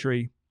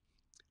 mockumentary.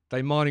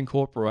 They might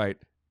incorporate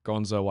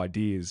Gonzo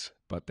ideas,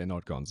 but they're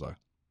not Gonzo.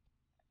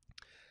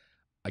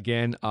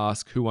 Again,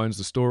 ask who owns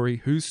the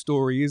story. Whose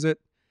story is it?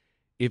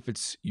 If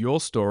it's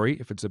your story,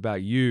 if it's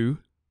about you,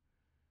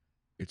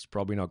 it's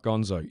probably not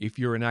Gonzo. If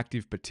you're an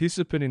active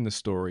participant in the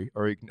story,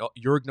 or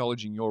you're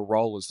acknowledging your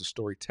role as the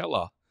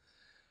storyteller,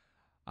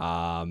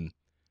 um,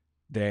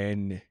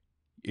 then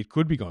it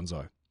could be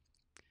Gonzo.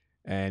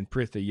 And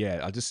Pritha,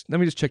 yeah, let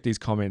me just check these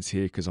comments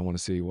here because I want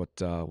to see what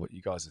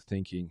you guys are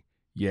thinking.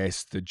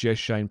 Yes, the Jess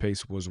Shane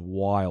piece was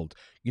wild.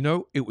 You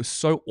know, it was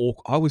so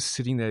awkward. I was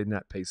sitting there in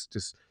that piece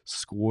just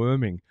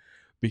squirming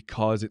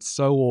because it's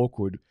so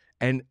awkward.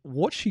 And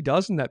what she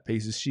does in that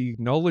piece is she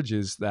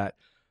acknowledges that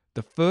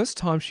the first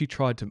time she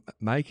tried to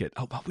make it,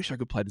 oh, I wish I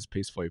could play this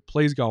piece for you.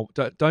 Please go.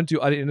 Don't do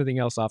anything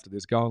else after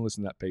this. Go and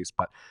listen to that piece.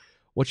 But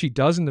what she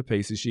does in the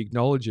piece is she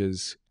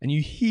acknowledges, and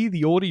you hear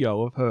the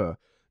audio of her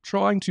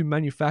trying to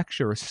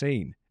manufacture a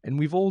scene. And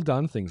we've all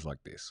done things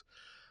like this.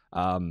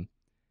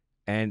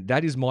 And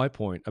that is my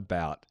point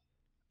about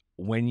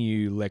when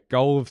you let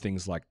go of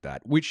things like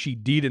that, which she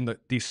did in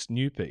this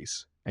new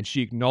piece, and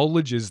she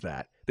acknowledges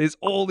that there's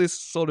all this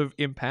sort of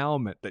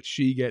empowerment that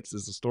she gets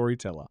as a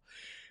storyteller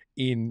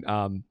in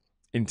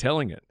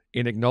telling it,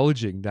 in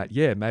acknowledging that,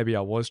 yeah, maybe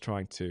I was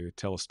trying to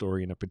tell a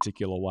story in a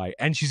particular way,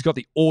 and she's got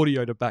the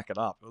audio to back it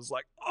up. It was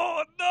like,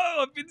 oh no,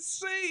 I've been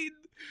seen.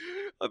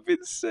 I've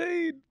been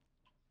seen.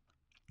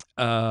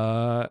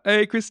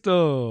 Hey,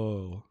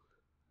 Crystal.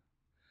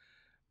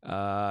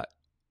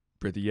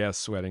 Pretty, yeah,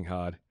 sweating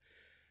hard.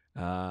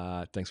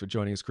 Thanks for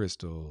joining us,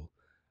 Crystal.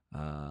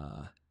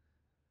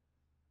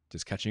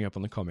 Just catching up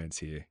on the comments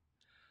here.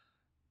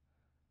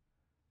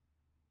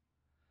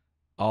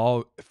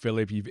 Oh,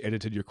 Philip, you've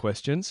edited your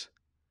questions?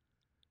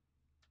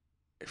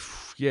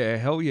 Yeah,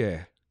 hell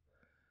yeah.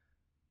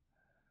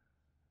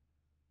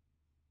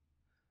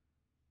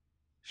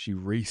 She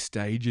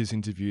restages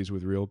interviews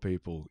with real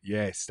people.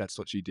 Yes, that's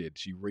what she did.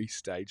 She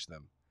restaged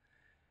them.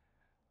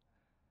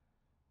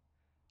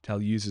 Tell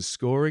users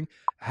scoring.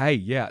 Hey,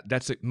 yeah,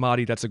 that's it,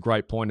 Marty. That's a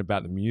great point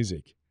about the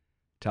music.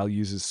 Tell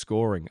users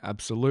scoring.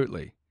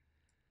 Absolutely.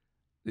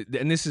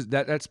 And this is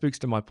that speaks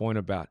to my point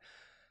about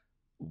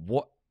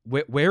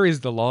where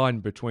is the line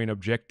between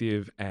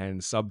objective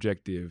and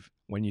subjective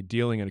when you're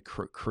dealing in a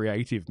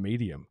creative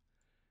medium?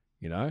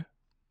 You know,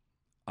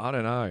 I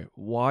don't know.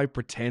 Why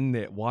pretend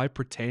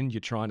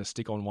you're trying to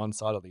stick on one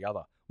side or the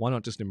other? Why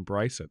not just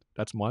embrace it?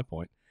 That's my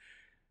point.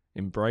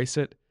 Embrace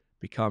it.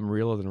 Become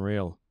realer than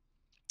real.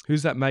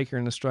 Who's that maker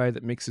in Australia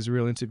that mixes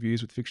real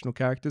interviews with fictional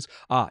characters?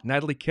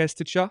 Natalie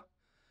Kesticher.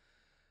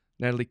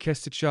 Natalie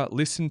Kesticher.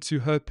 Listen to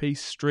her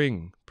piece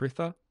String,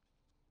 Pritha.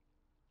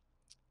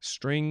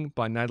 String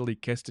by Natalie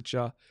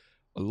Kesticher.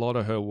 A lot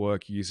of her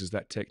work uses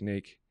that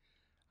technique.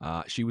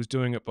 She was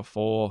doing it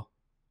before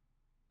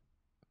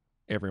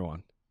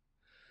everyone.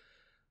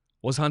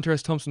 Was Hunter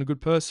S. Thompson a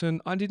good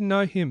person? I didn't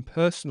know him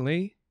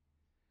personally.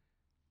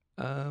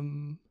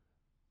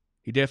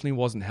 He definitely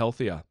wasn't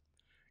healthier.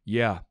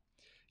 Yeah,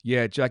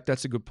 Jack,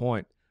 that's a good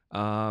point.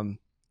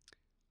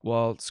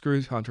 Well,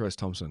 screw Hunter S.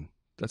 Thompson.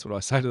 That's what I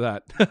say to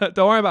that.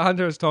 Don't worry about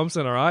Hunter S.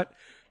 Thompson, all right?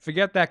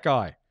 Forget that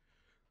guy.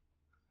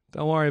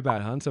 Don't worry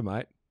about Hunter,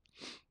 mate.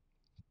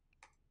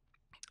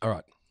 All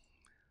right.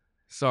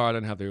 Sorry, I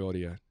don't have the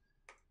audio.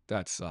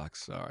 That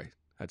sucks. Sorry.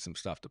 Had some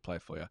stuff to play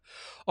for you.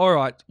 All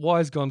right. Why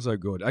is Gonzo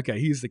good? Okay,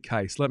 here's the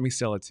case. Let me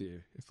sell it to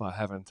you if I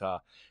haven't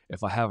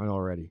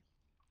already.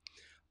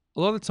 A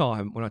lot of the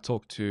time when I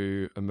talk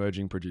to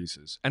emerging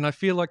producers, and I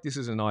feel like this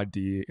is an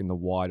idea in the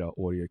wider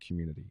audio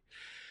community,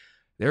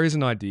 there is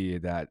an idea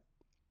that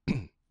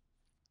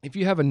if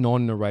you have a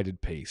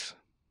non-narrated piece,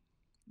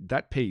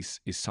 that piece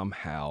is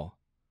somehow,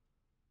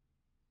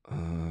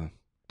 don't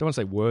want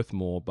to say worth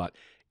more, but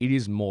it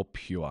is more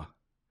pure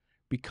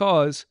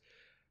because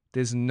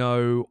there's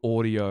no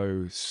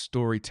audio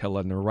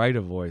storyteller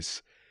narrator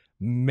voice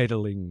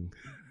meddling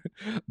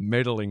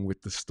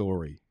with the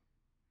story.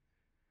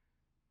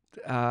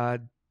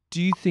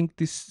 Do you think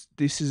this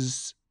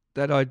is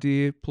that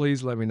idea?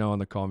 Please let me know in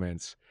the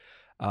comments.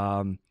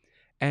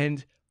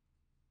 And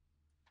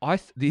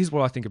here's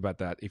what I think about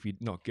that. If you're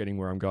not getting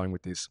where I'm going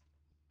with this,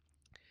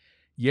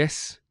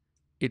 yes,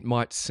 it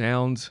might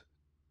sound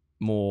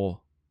more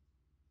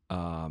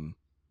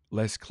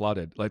less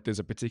cluttered, like there's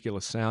a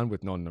particular sound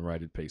with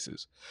non-narrated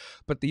pieces,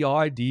 but the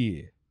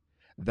idea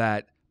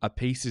that a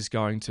piece is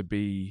going to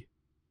be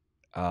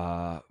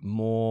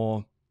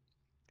more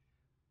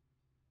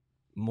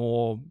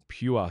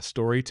pure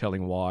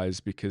storytelling wise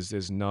because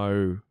there's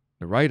no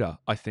narrator,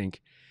 I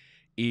think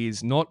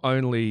is not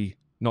only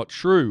not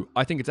true,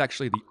 I think it's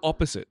actually the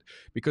opposite,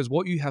 because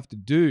what you have to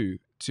do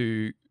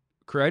to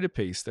create a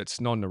piece that's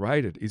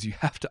non-narrated is you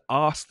have to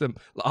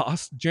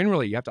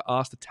generally you have to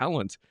ask the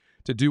talent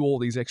to do all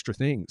these extra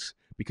things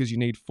because you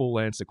need full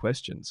answer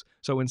questions.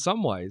 So in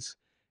some ways,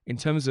 in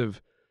terms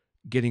of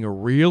getting a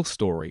real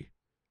story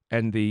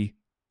and the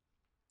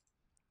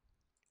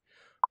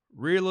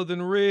realer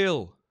than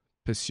real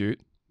pursuit,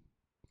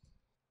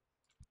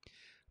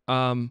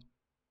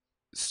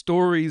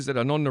 stories that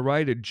are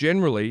non-narrated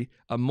generally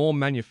are more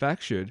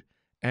manufactured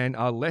and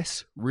are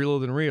less realer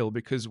than real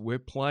because we're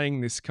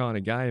playing this kind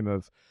of game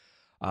of,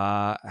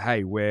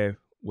 hey,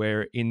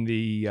 we're in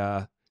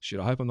the shit.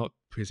 I hope I'm not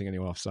pissing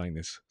anyone off saying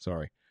this.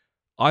 Sorry.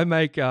 I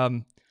make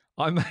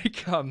I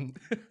make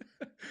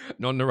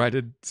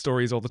non-narrated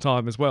stories all the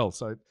time as well.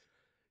 So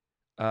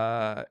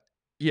yeah,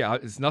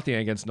 it's nothing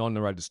against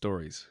non-narrated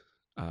stories.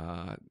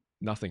 Uh,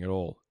 Nothing at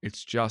all.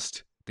 It's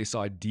just this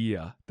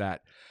idea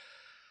that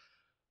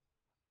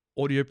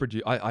audio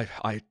produce.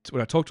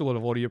 When I talk to a lot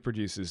of audio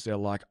producers, they're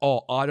like,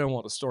 "Oh, I don't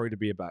want the story to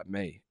be about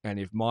me, and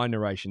if my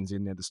narration's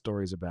in there, the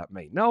story is about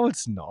me." No,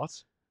 it's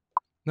not.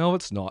 No,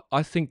 it's not.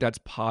 I think that's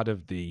part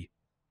of the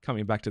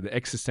coming back to the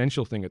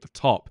existential thing at the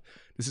top.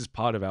 This is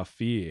part of our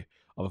fear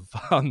of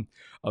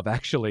of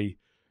actually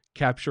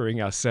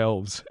capturing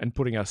ourselves and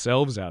putting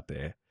ourselves out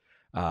there.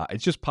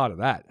 It's just part of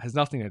that. It has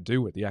nothing to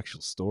do with the actual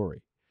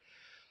story.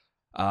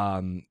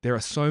 There are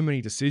so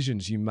many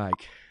decisions you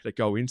make that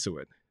go into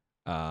a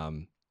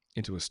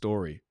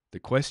story. The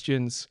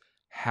questions,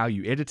 how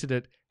you edited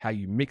it, how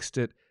you mixed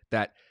it,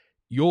 that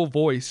your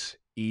voice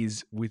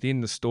is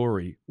within the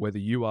story, whether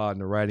you are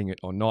narrating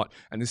it or not.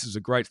 And this is a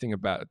great thing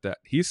about that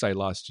hearsay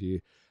last year,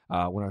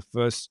 when I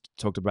first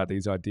talked about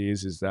these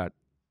ideas, is that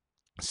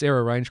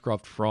Sarah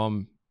Rangecroft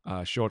from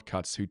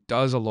Shortcuts, who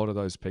does a lot of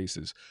those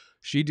pieces,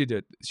 she did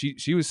it.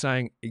 She was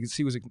saying,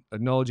 she was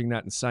acknowledging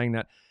that and saying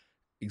that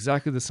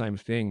exactly the same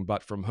thing,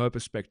 but from her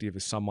perspective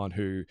as someone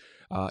who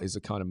is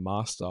a kind of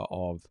master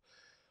of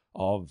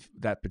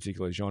that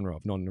particular genre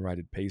of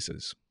non-narrated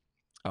pieces,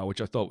 which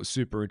I thought was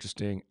super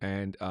interesting.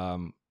 And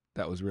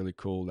that was really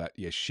cool that,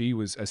 yeah, she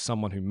was, as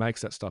someone who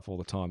makes that stuff all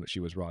the time, that she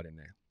was right in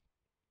there.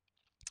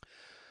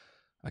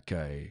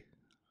 Okay.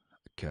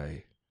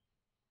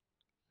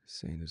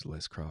 Seen as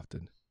less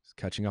crafted.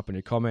 Catching up on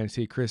your comments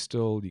here,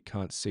 Crystal. You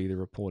can't see the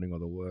reporting or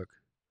the work.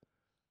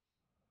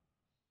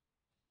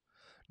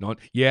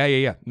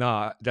 Yeah.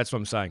 No, that's what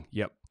I'm saying.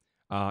 Yep.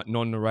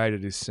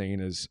 Non-narrated is seen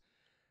as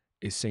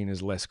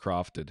less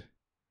crafted.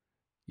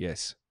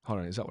 Yes. Hold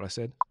on. Is that what I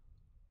said?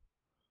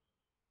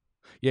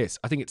 Yes,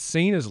 I think it's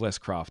seen as less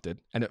crafted,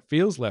 and it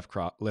feels less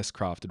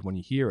crafted when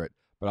you hear it.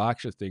 But I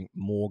actually think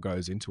more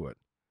goes into it.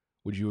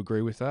 Would you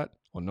agree with that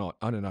or not?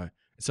 I don't know.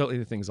 It's certainly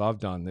the things I've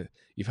done that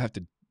you have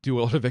to do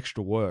a lot of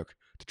extra work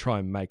to try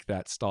and make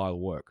that style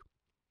work.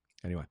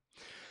 Anyway,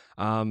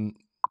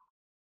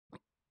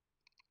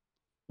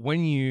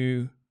 when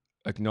you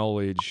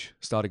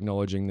start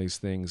acknowledging these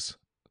things,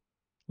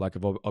 like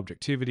of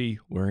objectivity,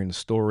 we're in a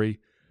story,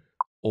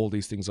 all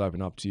these things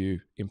open up to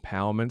you.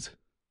 Empowerment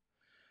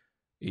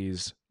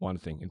is one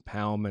thing.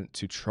 Empowerment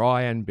to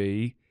try and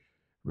be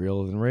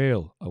realer than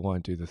real. I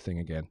won't do the thing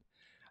again.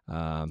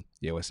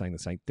 Yeah, we're saying the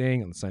same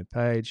thing on the same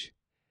page.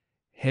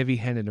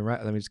 Heavy-handed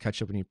narrative. Let me just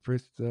catch up on you,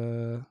 Prith.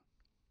 The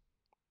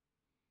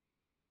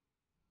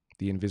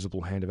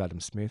invisible hand of Adam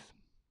Smith.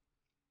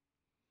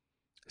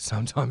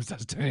 Sometimes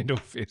does turn into a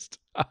fist.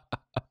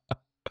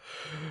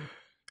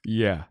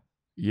 Yeah.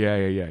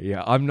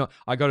 I'm not.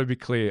 I got to be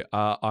clear.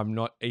 I'm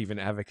not even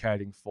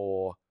advocating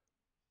for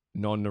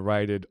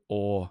non-narrated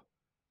or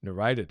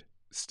narrated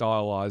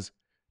stylized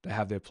to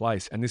have their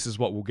place. And this is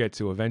what we'll get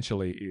to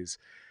eventually: is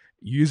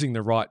pulling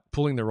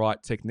the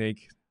right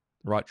technique,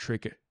 the right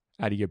trick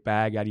out of your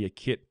bag, out of your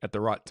kit at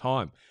the right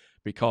time,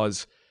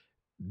 because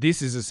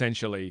this is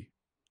essentially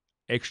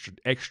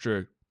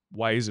extra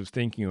ways of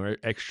thinking, or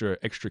extra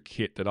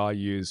kit that I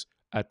use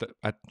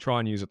try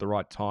and use at the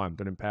right time,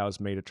 that empowers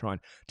me to try and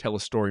tell a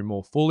story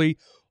more fully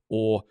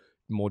or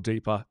more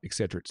deeper,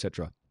 etc.,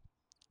 etc.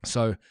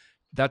 So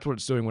that's what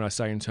it's doing when I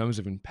say in terms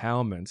of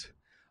empowerment.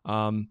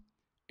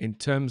 In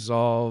terms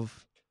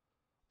of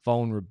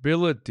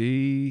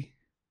vulnerability,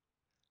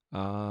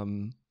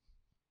 I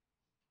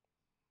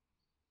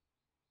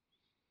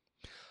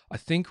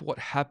think what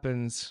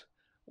happens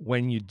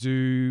when you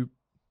do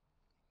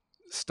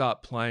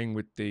start playing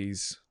with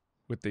these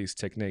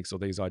techniques or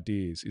these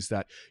ideas is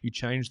that you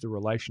change the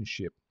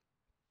relationship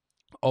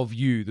of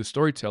you, the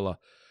storyteller,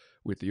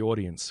 with the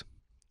audience.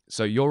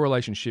 So your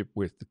relationship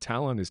with the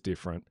talent is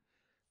different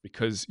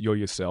because you're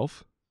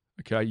yourself.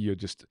 Okay, you're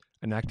just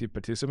an active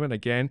participant.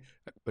 Again,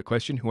 the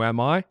question: who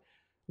am I?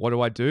 What do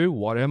I do?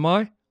 What am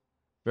I?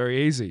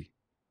 Very easy,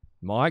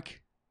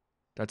 Mike.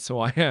 That's who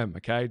I am.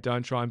 Okay,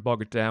 don't try and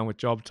bog it down with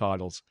job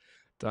titles.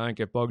 Don't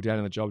get bogged down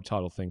in the job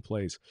title thing,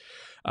 please.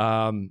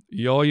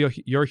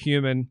 You're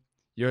human.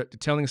 You're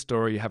telling a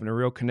story. You're having a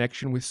real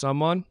connection with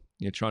someone.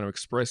 You're trying to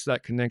express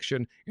that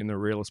connection in the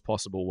realest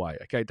possible way.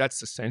 Okay,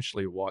 that's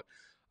essentially what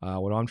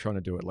I'm trying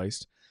to do, at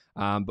least.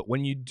 But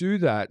when you do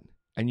that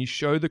and you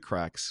show the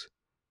cracks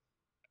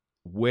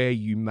where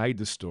you made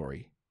the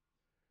story,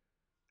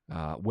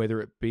 whether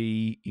it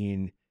be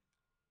in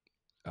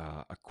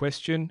a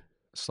question,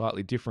 a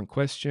slightly different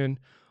question,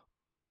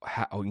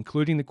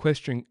 including the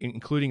question,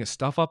 including a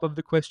stuff up of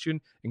the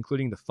question,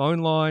 including the phone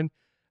line,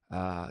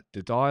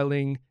 the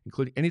dialing,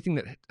 including anything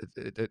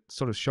that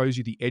sort of shows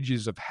you the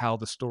edges of how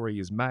the story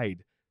is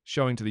made,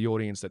 showing to the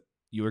audience that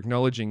you're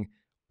acknowledging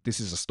this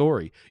is a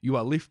story. You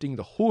are lifting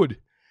the hood,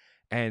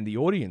 and the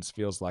audience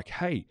feels like,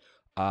 hey,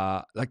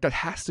 like that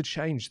has to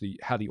change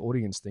how the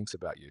audience thinks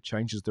about you. It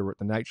changes the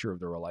nature of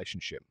the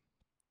relationship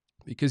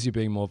because you're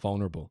being more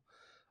vulnerable.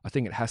 I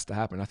think it has to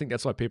happen. I think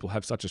that's why people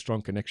have such a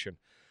strong connection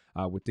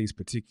with these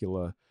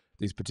particular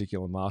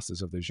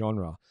masters of the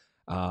genre.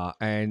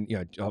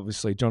 And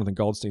obviously Jonathan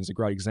Goldstein's a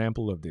great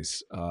example of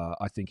this.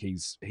 I think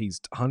he's 100%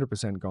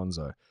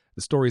 Gonzo.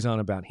 The stories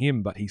aren't about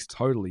him, but he's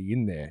totally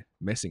in there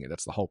messing it.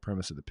 That's the whole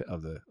premise of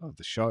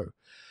the show.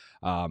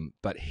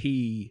 But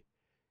he,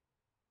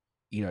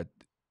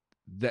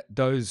 that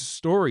those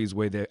stories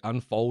where they're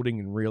unfolding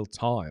in real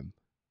time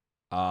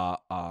are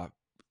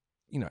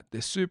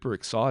they're super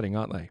exciting,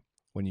 aren't they?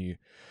 When you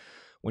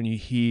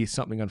hear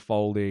something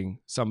unfolding,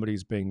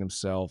 somebody's being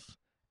themselves,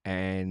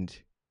 and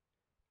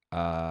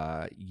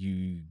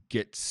you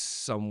get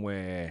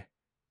somewhere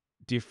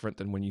different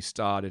than when you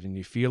started, and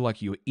you feel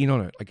like you're in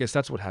on it. I guess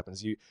that's what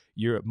happens.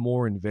 You're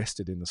more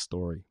invested in the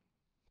story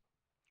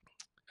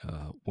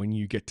when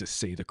you get to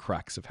see the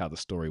cracks of how the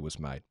story was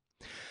made.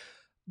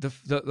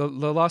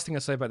 The last thing I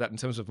say about that in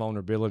terms of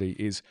vulnerability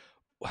is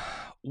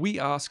we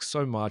ask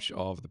so much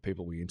of the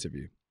people we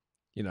interview.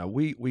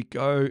 We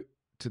go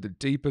to the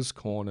deepest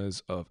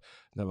corners of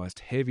the most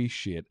heavy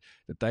shit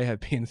that they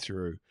have been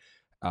through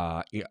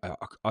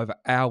over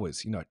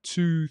hours,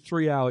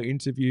 2-3 hour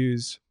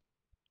interviews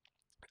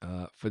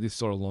for this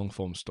sort of long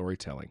form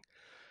storytelling.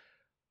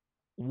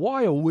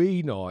 Why are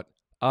we not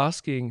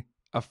asking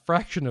a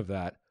fraction of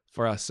that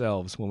for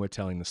ourselves when we're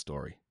telling the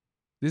story?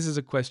 This is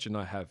a question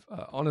I have,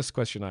 honest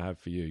question I have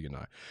for you.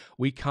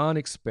 We can't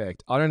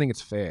expect, I don't think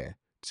it's fair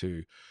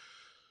to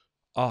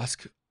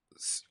ask,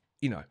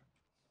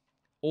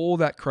 all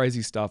that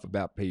crazy stuff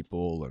about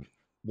people and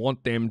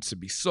want them to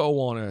be so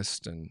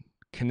honest and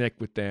connect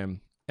with them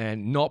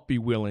and not be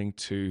willing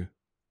to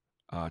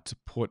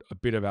put a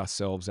bit of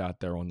ourselves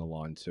out there on the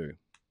line too.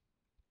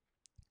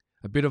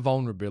 A bit of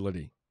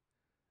vulnerability,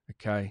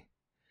 okay?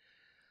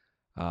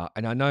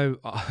 And I know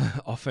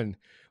often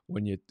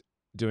when you're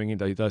doing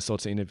those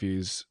sorts of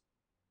interviews,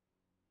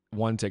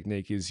 one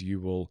technique is you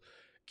will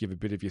give a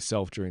bit of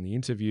yourself during the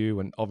interview,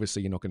 and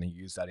obviously you're not going to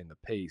use that in the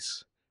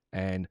piece.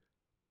 And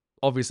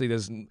obviously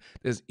there's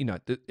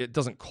it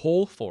doesn't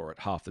call for it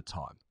half the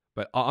time.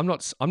 But I'm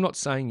not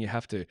saying you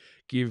have to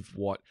give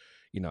what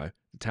the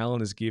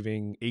talent is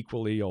giving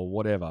equally or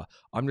whatever.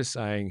 I'm just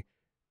saying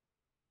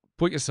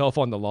put yourself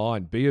on the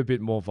line, be a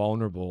bit more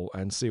vulnerable,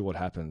 and see what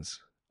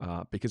happens.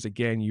 Because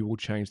again, you will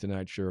change the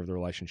nature of the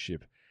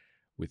relationship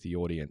with the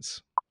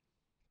audience.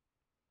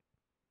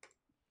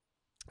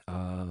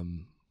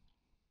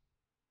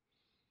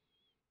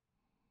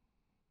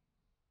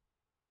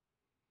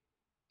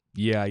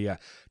 Yeah,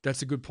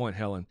 that's a good point,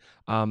 Helen.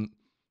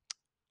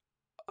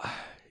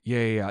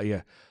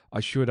 Yeah. I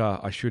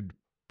should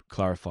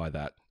clarify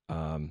that.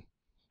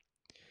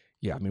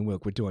 Yeah, I mean,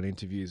 look, we're doing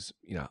interviews,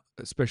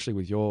 especially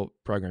with your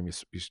program,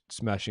 you're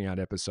smashing out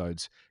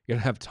episodes. You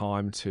don't have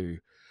time to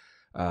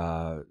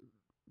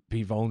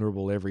be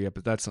vulnerable every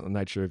episode. That's not the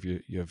nature of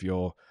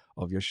your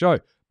show.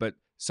 But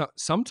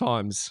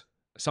sometimes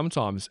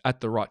at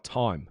the right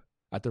time,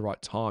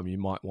 you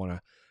might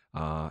want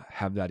to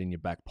have that in your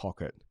back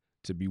pocket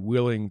to be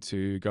willing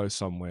to go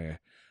somewhere,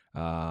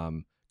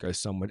 and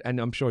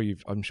I'm sure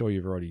you've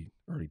already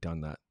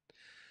done that.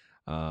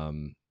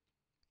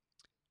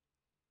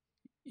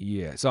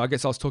 Yeah, so I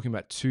guess I was talking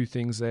about two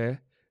things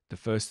there. The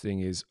first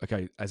thing is,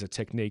 okay, as a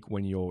technique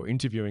when you're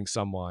interviewing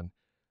someone,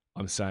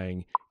 I'm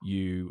saying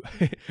you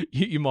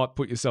you might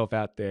put yourself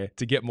out there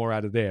to get more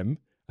out of them,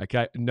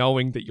 okay,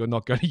 knowing that you're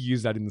not going to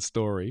use that in the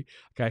story.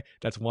 Okay,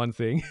 that's one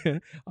thing.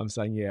 I'm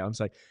saying,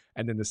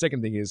 and then the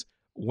second thing is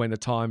when the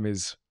time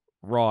is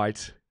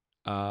right,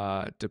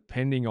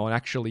 depending on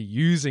actually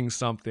using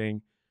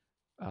something.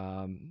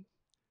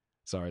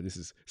 Sorry,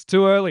 it's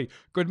too early.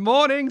 Good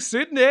morning,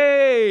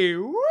 Sydney.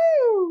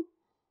 Woo!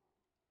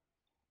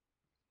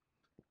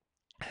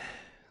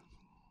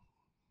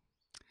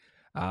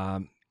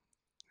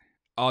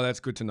 Oh, that's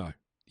good to know.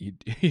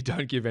 You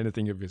don't give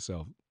anything of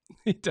yourself.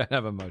 You don't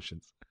have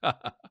emotions.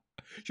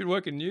 Should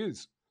work in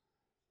news.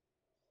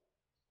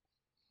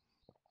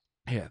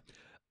 Yeah.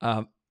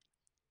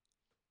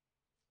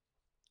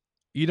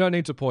 You don't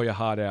need to pour your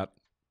heart out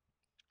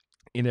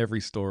in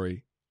every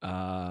story.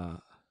 But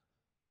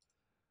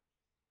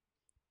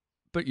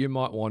you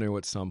might want to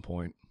at some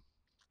point.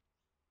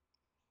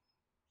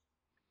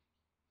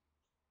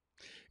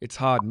 It's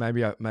hard.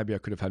 Maybe I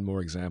could have had more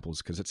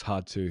examples because it's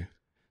hard to.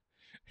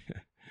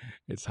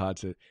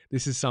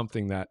 This is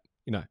something that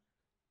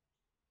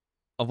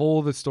of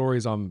all the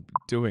stories I'm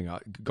doing,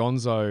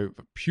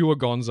 pure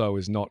Gonzo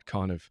is not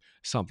kind of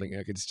something.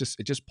 Like it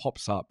just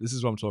pops up. This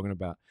is what I'm talking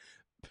about.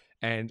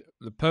 And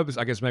the purpose,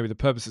 I guess, maybe the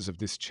purposes of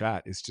this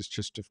chat is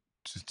just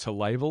to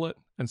label it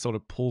and sort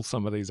of pull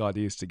some of these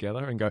ideas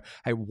together and go,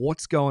 hey,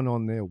 what's going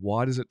on there?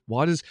 Why does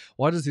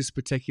this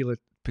particular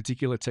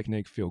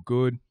technique feel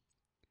good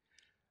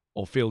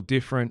or feel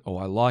different?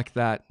 Or I like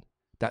that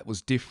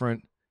was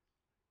different.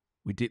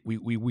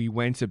 We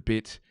went a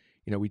bit,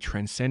 we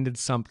transcended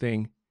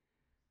something.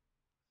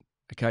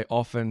 Okay,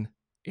 often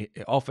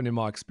in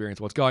my experience,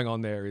 what's going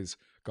on there is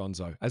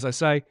Gonzo. As I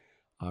say,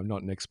 I'm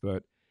not an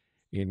expert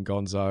in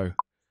Gonzo,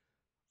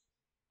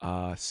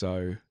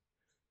 so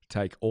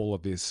take all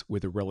of this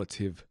with a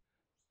relative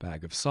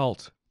bag of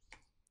salt.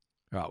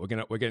 All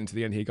right, we're getting to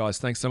the end here, guys.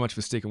 Thanks so much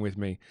for sticking with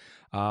me.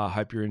 I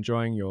hope you're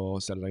enjoying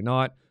your Saturday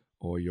night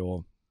or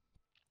your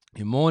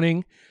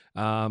morning.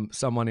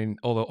 Someone in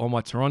all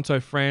my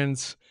Toronto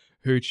friends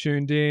who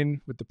tuned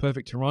in with the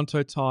perfect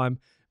Toronto time.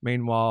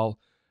 Meanwhile,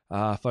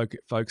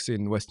 folks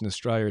in Western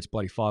Australia, it's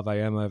bloody 5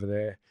 a.m. over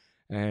there,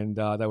 and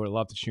they would have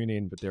loved to tune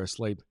in, but they're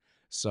asleep.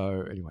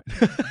 So anyway,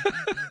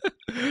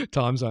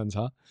 time zones,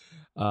 huh?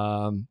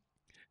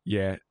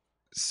 Yeah,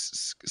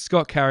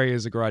 Scott Carrier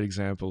is a great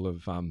example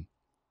of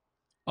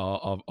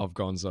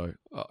Gonzo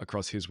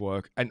across his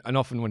work, and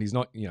often when he's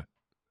not,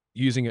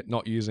 using it,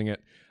 not using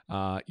it,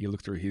 you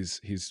look through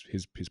his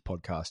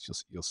podcast,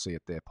 you'll see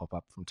it there pop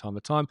up from time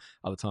to time.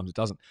 Other times it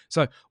doesn't.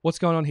 So what's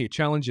going on here?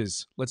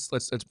 Challenges. Let's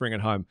bring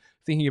it home.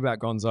 Thinking about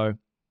Gonzo,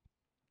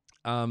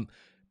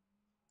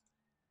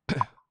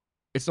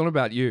 it's not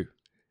about you,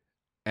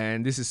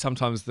 and this is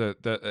sometimes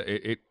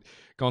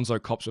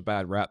Gonzo cops a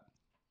bad rap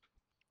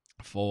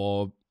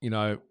for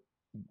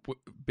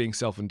being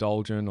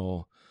self-indulgent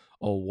or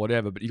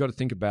whatever. But you got to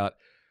think about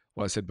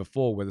what I said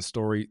before, where the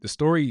story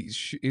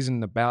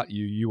isn't about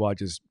you. You are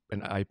just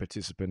a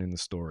participant in the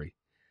story.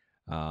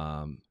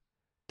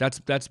 That's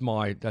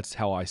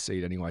how I see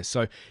it anyway.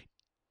 So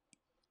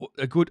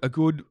a good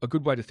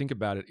way to think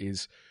about it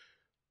is,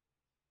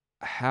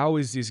 how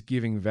is this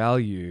giving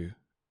value?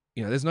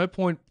 There's no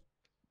point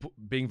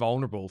being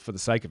vulnerable for the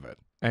sake of it.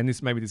 And this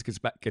gets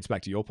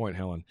back to your point,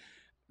 Helen.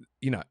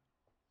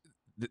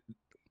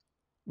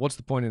 What's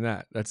the point in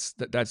that? That's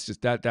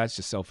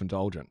just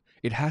self-indulgent.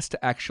 It has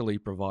to actually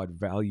provide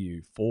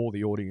value for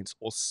the audience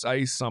or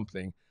say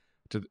something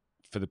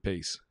for the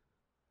piece.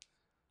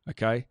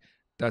 Okay,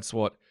 that's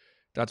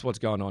what's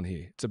going on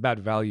here. It's about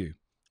value.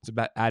 It's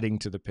about adding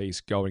to the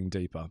piece, going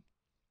deeper.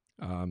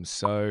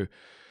 So,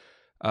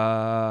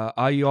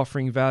 are you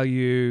offering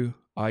value?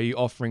 Are you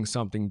offering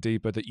something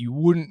deeper that you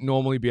wouldn't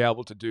normally be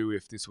able to do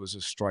if this was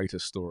a straighter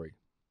story?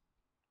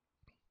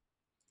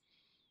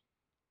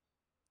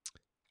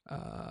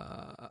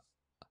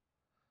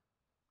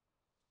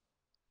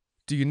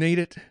 Do you need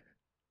it?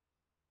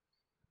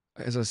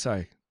 As I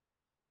say,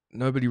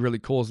 nobody really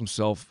calls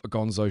himself a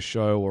Gonzo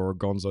show or a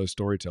Gonzo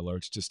storyteller.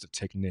 It's just a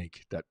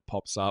technique that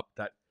pops up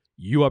that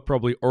you are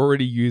probably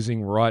already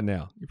using right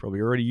now. You're probably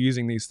already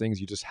using these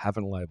things. You just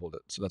haven't labeled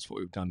it. So that's what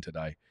we've done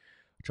today.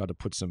 Tried to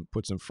put some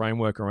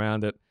framework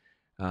around it.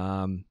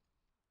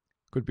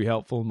 Could be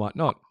helpful, might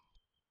not.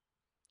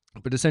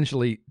 But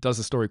essentially, does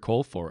the story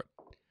call for it?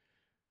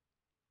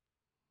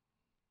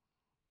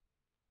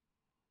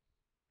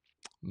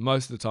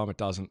 Most of the time it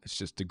doesn't. It's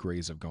just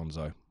degrees of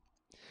Gonzo.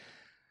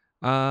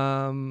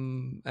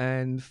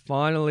 And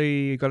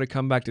finally, you got to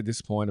come back to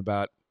this point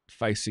about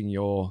facing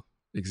your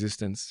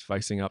existence,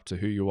 facing up to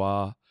who you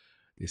are.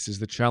 This is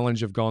the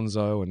challenge of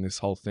Gonzo, and this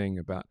whole thing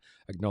about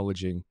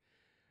acknowledging.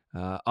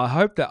 I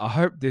hope that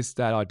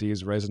idea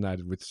has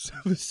resonated with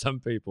some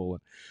people,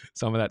 and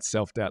some of that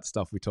self-doubt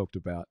stuff we talked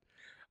about,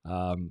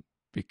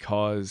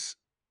 because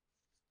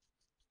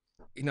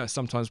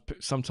sometimes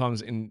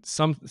in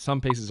some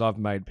pieces I've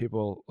made,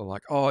 people are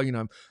like, oh,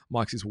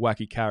 Mike's this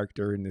wacky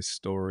character in this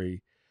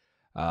story.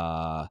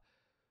 Not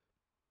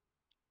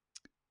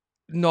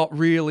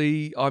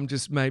really. I'm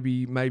just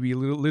maybe a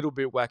little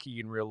bit wacky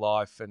in real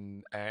life,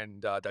 and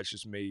that's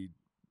just me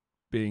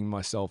being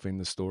myself in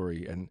the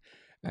story.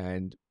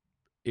 And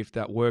if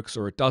that works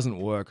or it doesn't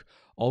work,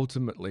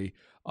 ultimately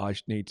I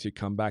need to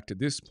come back to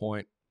this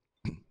point,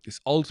 this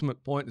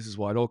ultimate point. This is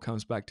why it all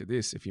comes back to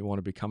this. If you want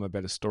to become a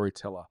better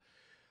storyteller,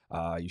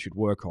 you should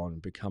work on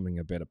becoming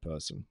a better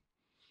person.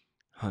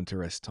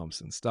 Hunter S.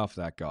 Thompson, stuff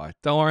that guy.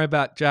 Don't worry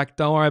about Jack.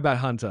 Don't worry about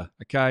Hunter.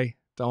 Okay.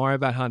 Don't worry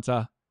about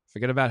Hunter.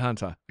 Forget about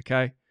Hunter.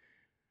 Okay.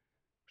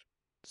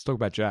 Let's talk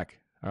about Jack.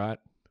 All right.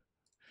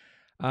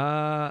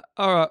 All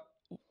right.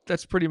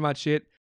 That's pretty much it.